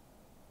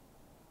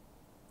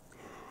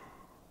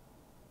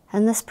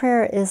 And this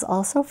prayer is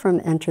also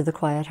from Enter the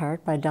Quiet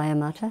Heart by Daya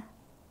Mata.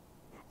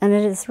 And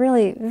it is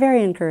really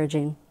very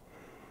encouraging.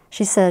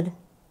 She said,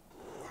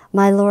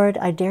 "My Lord,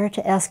 I dare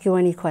to ask you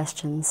any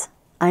questions.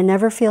 I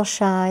never feel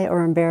shy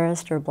or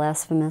embarrassed or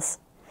blasphemous.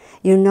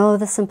 You know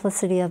the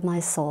simplicity of my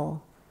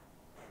soul.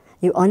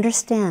 You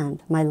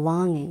understand my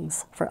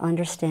longings for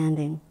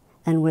understanding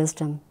and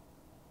wisdom.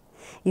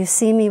 You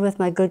see me with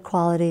my good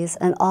qualities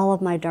and all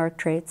of my dark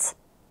traits.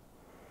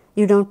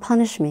 You don't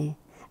punish me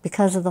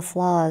because of the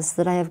flaws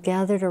that I have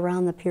gathered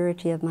around the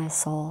purity of my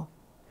soul.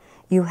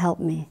 You help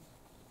me.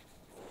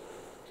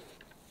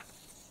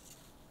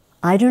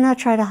 I do not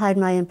try to hide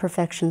my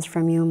imperfections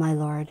from you, my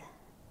Lord.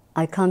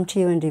 I come to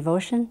you in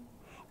devotion,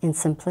 in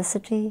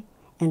simplicity,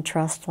 in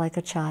trust like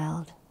a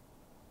child.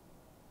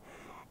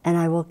 And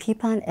I will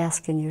keep on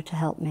asking you to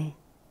help me.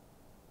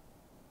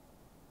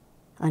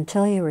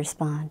 Until you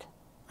respond,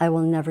 I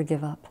will never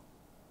give up."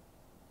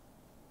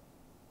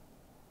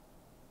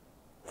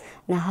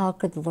 Now, how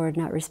could the Lord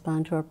not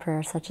respond to a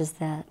prayer such as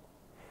that?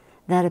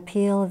 That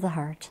appeal of the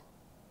heart.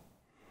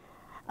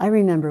 I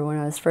remember when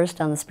I was first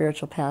on the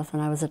spiritual path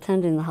and I was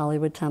attending the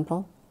Hollywood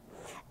Temple,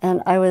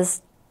 and I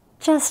was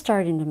just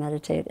starting to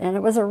meditate, and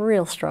it was a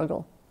real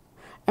struggle.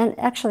 And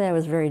actually, I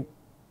was very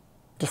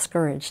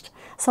discouraged.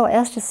 So I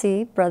asked to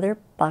see Brother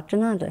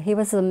Bhaktananda. He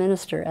was the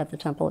minister at the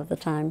temple at the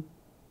time.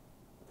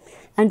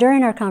 And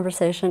during our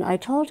conversation, I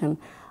told him,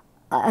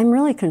 I'm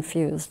really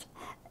confused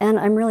and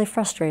I'm really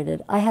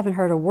frustrated. I haven't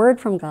heard a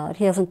word from God.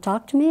 He hasn't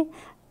talked to me,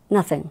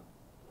 nothing.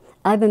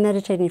 I've been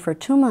meditating for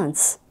 2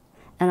 months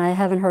and I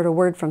haven't heard a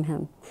word from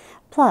him.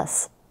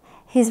 Plus,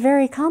 he's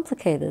very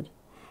complicated.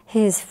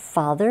 He's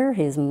Father,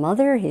 he's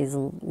Mother, he's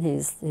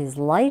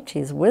light,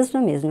 he's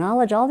wisdom, he's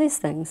knowledge, all these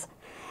things.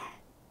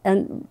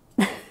 And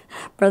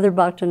Brother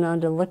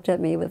Bhaktananda looked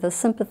at me with a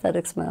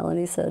sympathetic smile and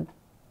he said,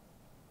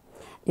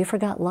 you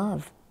forgot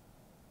love.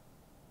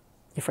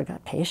 You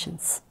forgot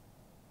patience.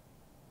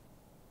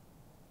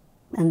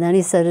 And then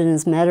he said in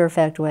his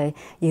matter-of-fact way,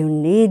 you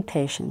need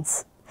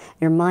patience.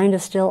 Your mind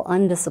is still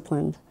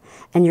undisciplined,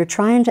 and you're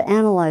trying to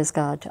analyze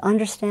God, to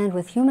understand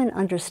with human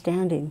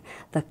understanding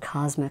the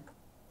cosmic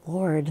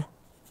Lord.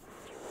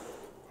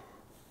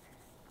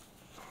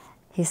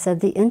 He said,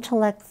 the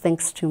intellect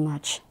thinks too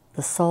much.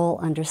 The soul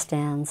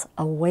understands.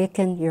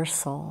 Awaken your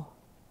soul.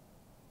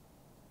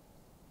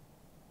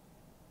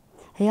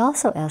 He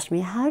also asked me,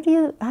 how do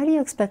you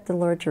expect the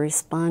Lord to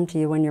respond to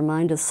you when your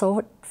mind is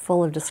so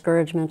full of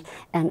discouragement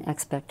and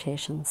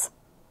expectations?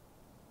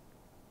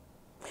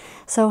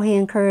 So he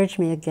encouraged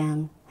me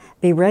again.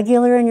 Be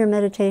regular in your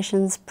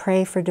meditations,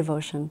 pray for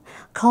devotion.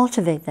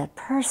 Cultivate that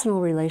personal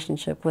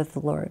relationship with the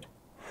Lord.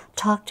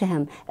 Talk to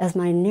him as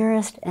my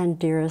nearest and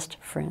dearest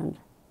friend.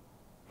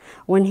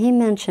 When he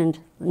mentioned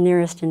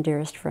nearest and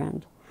dearest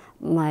friend,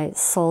 my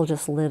soul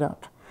just lit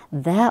up.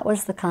 That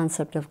was the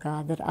concept of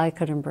God that I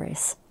could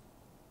embrace.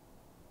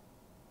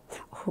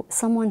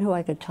 Someone who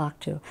I could talk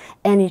to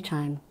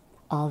anytime,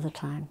 all the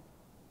time.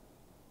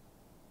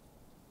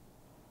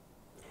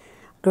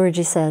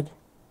 Guruji said,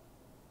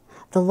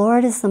 the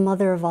Lord is the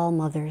mother of all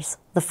mothers,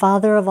 the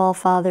father of all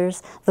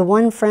fathers, the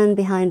one friend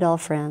behind all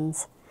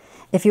friends.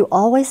 If you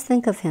always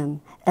think of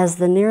him as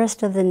the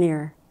nearest of the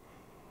near,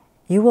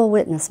 you will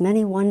witness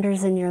many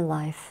wonders in your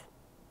life.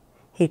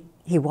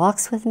 He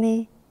walks with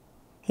me,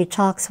 he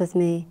talks with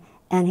me,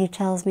 and he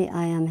tells me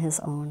I am his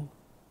own.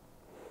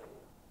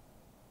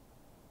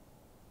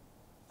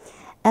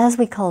 As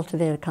we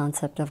cultivate a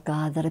concept of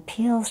God that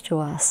appeals to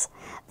us,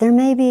 there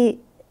may be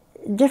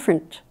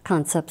different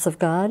concepts of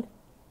God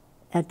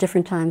at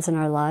different times in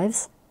our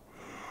lives,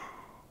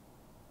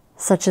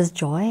 such as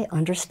joy,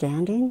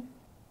 understanding.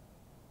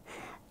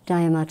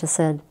 Daya Mata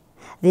said,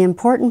 the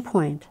important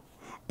point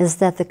is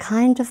that the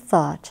kind of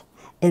thought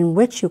in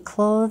which you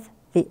clothe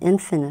the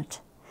infinite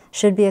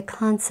should be a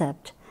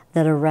concept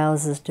that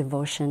arouses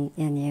devotion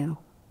in you.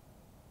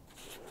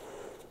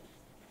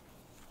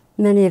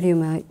 Many of you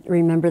might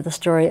remember the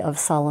story of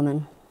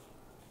Solomon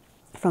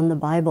from the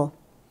Bible.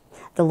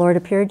 The Lord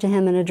appeared to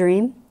him in a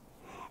dream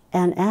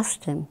and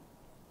asked him,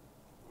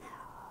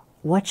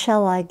 what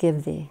shall I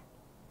give thee?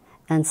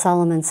 And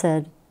Solomon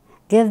said,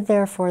 give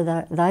therefore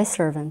thy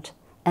servant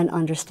an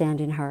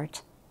understanding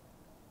heart.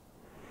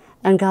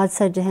 And God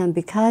said to him,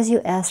 because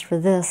you asked for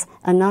this,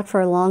 and not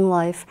for a long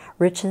life,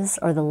 riches,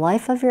 or the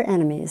life of your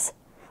enemies,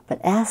 but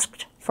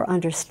asked for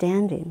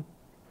understanding,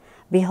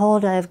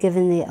 behold, I have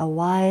given thee a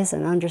wise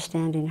and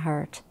understanding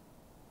heart.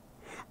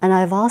 And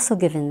I have also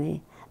given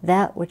thee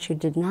that which you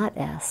did not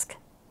ask,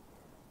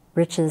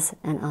 riches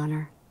and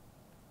honor.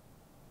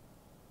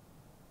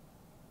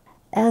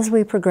 As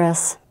we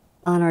progress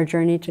on our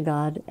journey to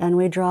God, and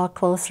we draw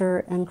closer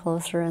and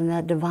closer, and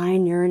that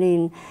divine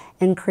yearning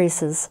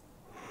increases,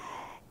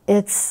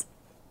 it's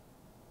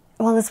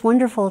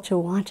wonderful to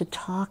want to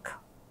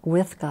talk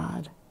with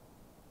God.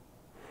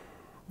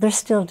 There's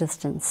still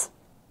distance.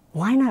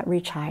 Why not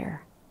reach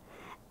higher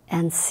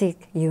and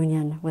seek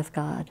union with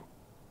God?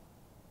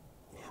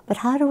 But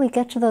how do we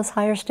get to those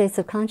higher states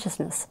of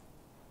consciousness?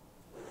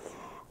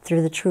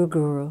 Through the true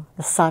Guru,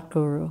 the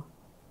Satguru,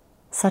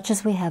 such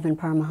as we have in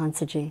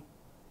Paramahansaji.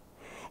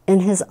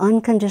 In his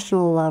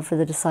unconditional love for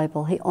the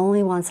disciple, he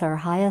only wants our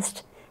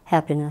highest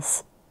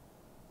happiness.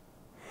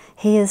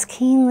 He is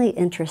keenly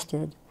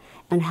interested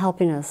in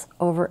helping us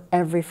over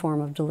every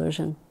form of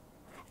delusion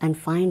and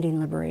finding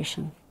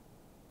liberation.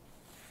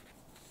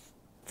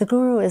 The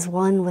Guru is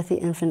one with the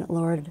infinite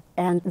Lord,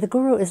 and the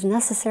Guru is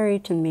necessary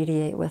to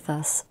mediate with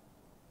us.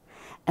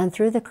 And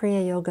through the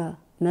Kriya Yoga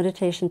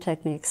meditation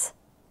techniques,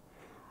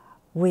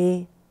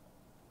 we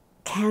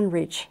can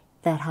reach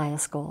that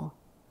highest goal.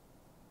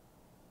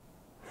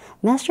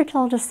 Master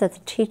told us that the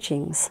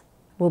teachings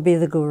will be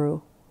the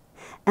Guru.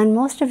 And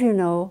most of you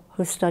know,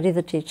 who study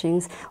the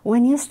teachings,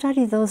 when you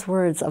study those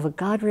words of a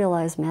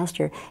God-realized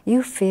Master,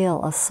 you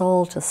feel a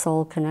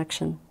soul-to-soul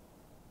connection.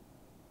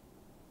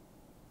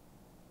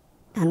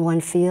 And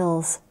one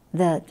feels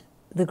that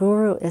the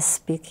Guru is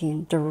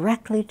speaking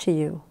directly to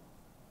you.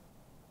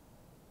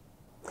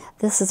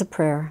 This is a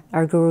prayer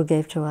our Guru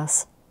gave to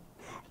us,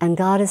 and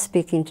God is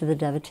speaking to the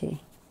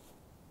devotee.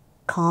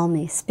 Call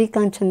me, speak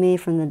unto me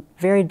from the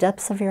very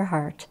depths of your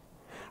heart,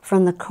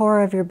 from the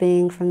core of your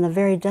being, from the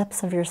very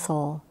depths of your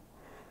soul,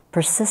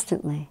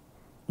 persistently,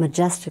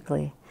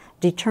 majestically,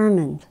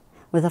 determined,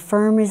 with a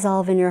firm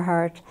resolve in your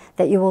heart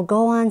that you will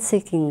go on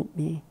seeking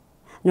me,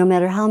 no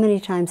matter how many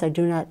times I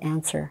do not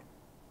answer.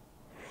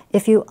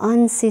 If you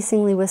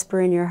unceasingly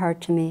whisper in your heart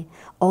to me,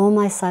 "O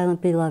my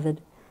silent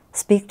beloved,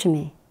 speak to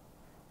me,"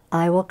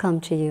 I will come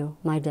to you,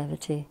 my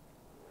devotee.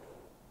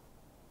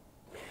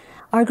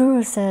 Our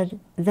Guru said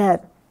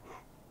that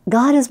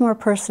God is more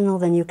personal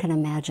than you can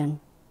imagine.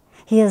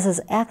 He is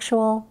as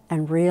actual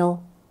and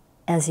real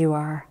as you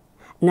are.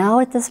 Now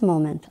at this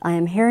moment, I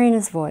am hearing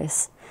His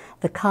voice.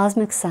 The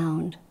cosmic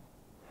sound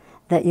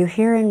that you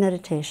hear in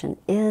meditation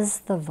is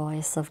the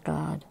voice of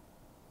God.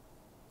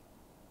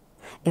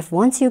 If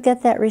once you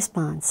get that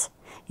response,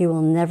 you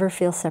will never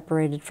feel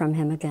separated from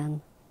Him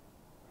again.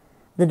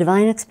 The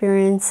divine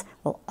experience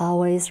will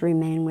always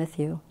remain with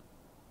you.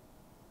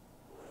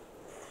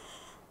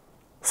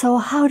 So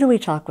how do we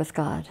talk with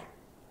God?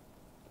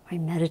 We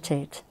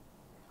meditate,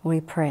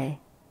 we pray,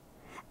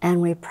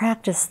 and we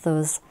practice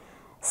those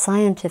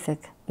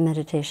scientific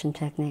meditation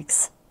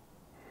techniques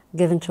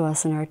given to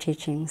us in our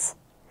teachings.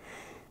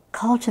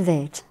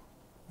 Cultivate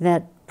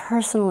that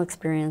personal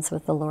experience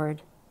with the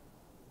Lord.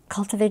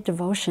 Cultivate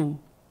devotion.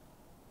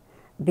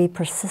 Be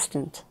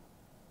persistent.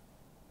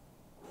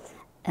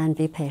 And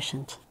be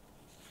patient.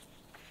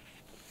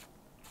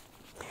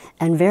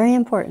 And very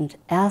important,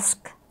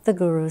 ask the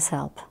Guru's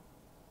help.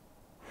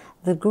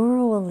 The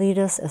Guru will lead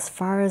us as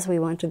far as we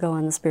want to go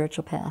on the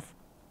spiritual path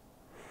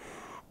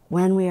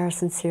when we are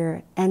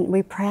sincere and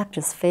we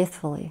practice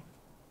faithfully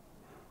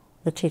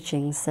the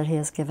teachings that He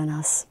has given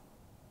us.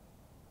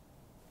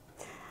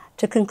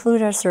 To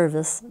conclude our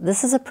service,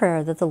 this is a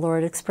prayer that the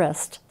Lord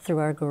expressed through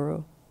our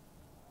Guru.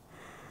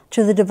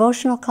 To the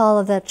devotional call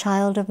of that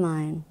child of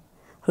mine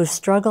who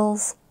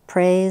struggles,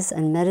 prays,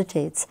 and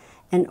meditates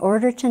in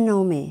order to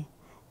know me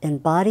in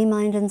body,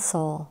 mind, and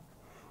soul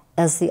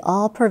as the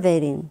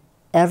all-pervading,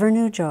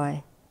 ever-new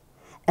joy,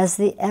 as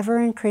the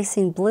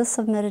ever-increasing bliss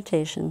of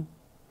meditation,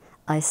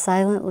 I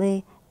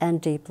silently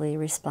and deeply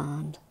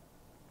respond.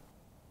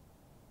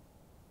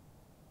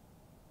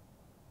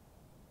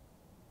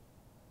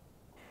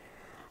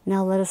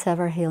 Now let us have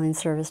our healing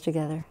service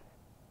together.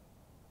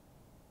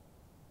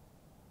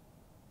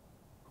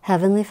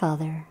 Heavenly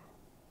Father,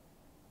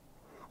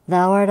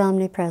 Thou art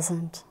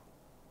omnipresent.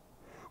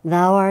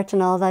 Thou art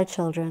in all Thy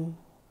children.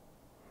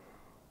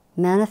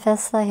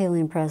 Manifest Thy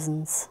healing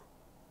presence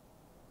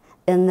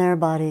in their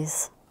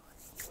bodies.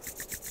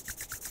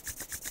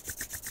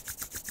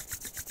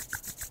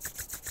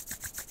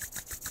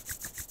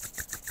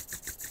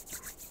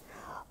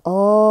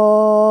 Om.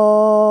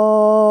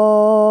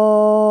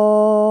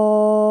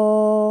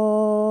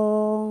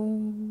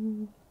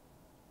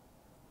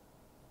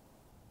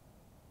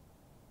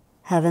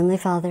 Heavenly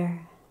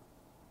Father,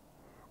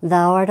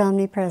 Thou art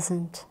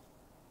omnipresent.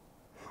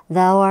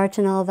 Thou art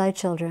in all Thy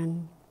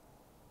children.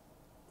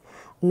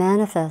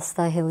 Manifest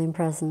Thy healing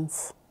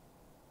presence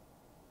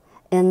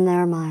in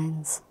their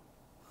minds.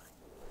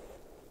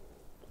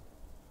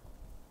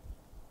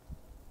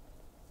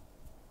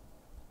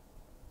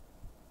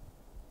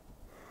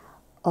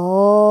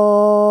 Om.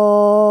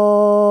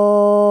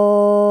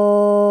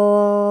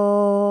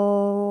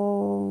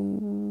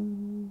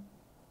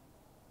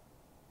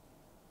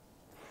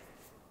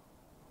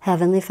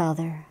 Heavenly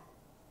Father,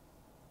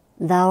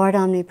 Thou art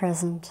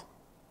omnipresent.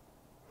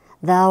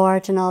 Thou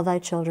art in all Thy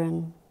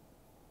children.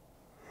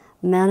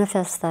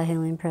 Manifest Thy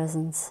healing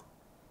presence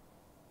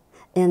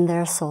in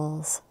their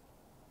souls.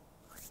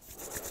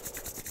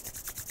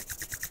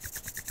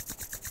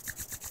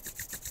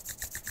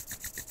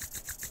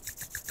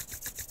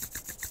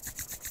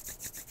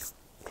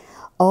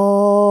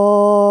 Om.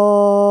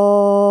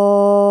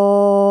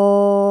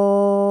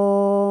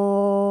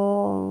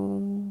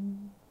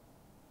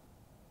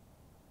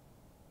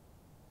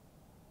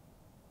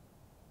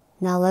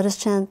 Now let us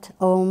chant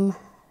Om,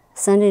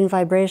 sending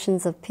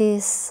vibrations of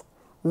peace,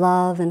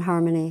 love, and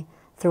harmony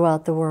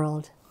throughout the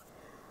world.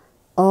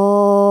 Om.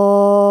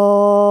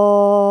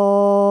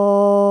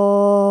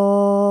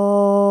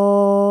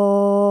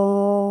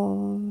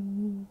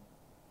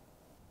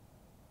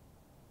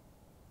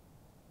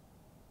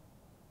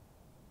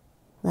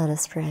 Let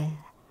us pray.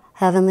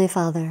 Heavenly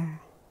Father,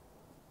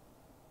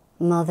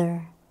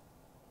 Mother,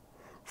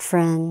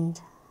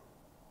 Friend,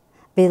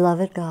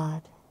 Beloved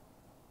God,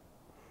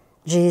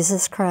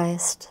 Jesus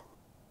Christ,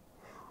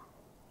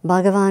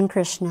 Bhagavan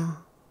Krishna,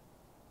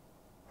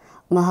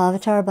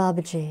 Mahavatar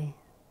Babaji,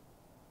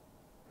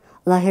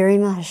 Lahiri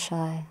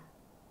Mahashai,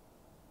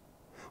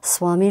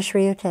 Swami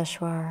Sri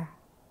Yukteswar,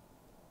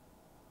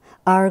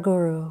 our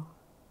Guru,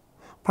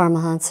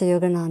 Paramahansa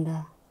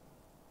Yogananda,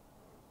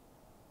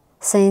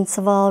 saints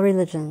of all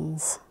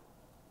religions,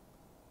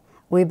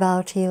 we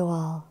bow to you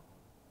all.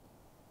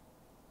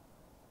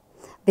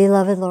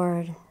 Beloved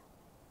Lord,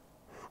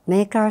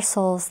 make our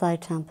souls Thy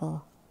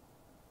temple,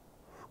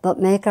 but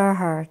make our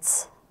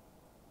hearts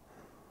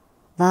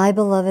Thy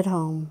beloved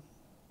home,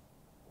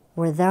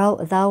 where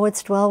Thou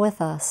wouldst dwell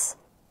with us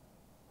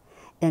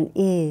in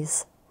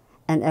ease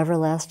and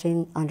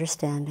everlasting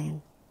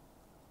understanding.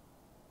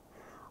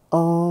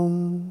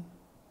 Om.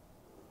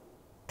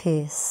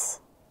 Peace.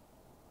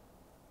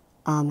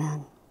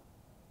 Amen.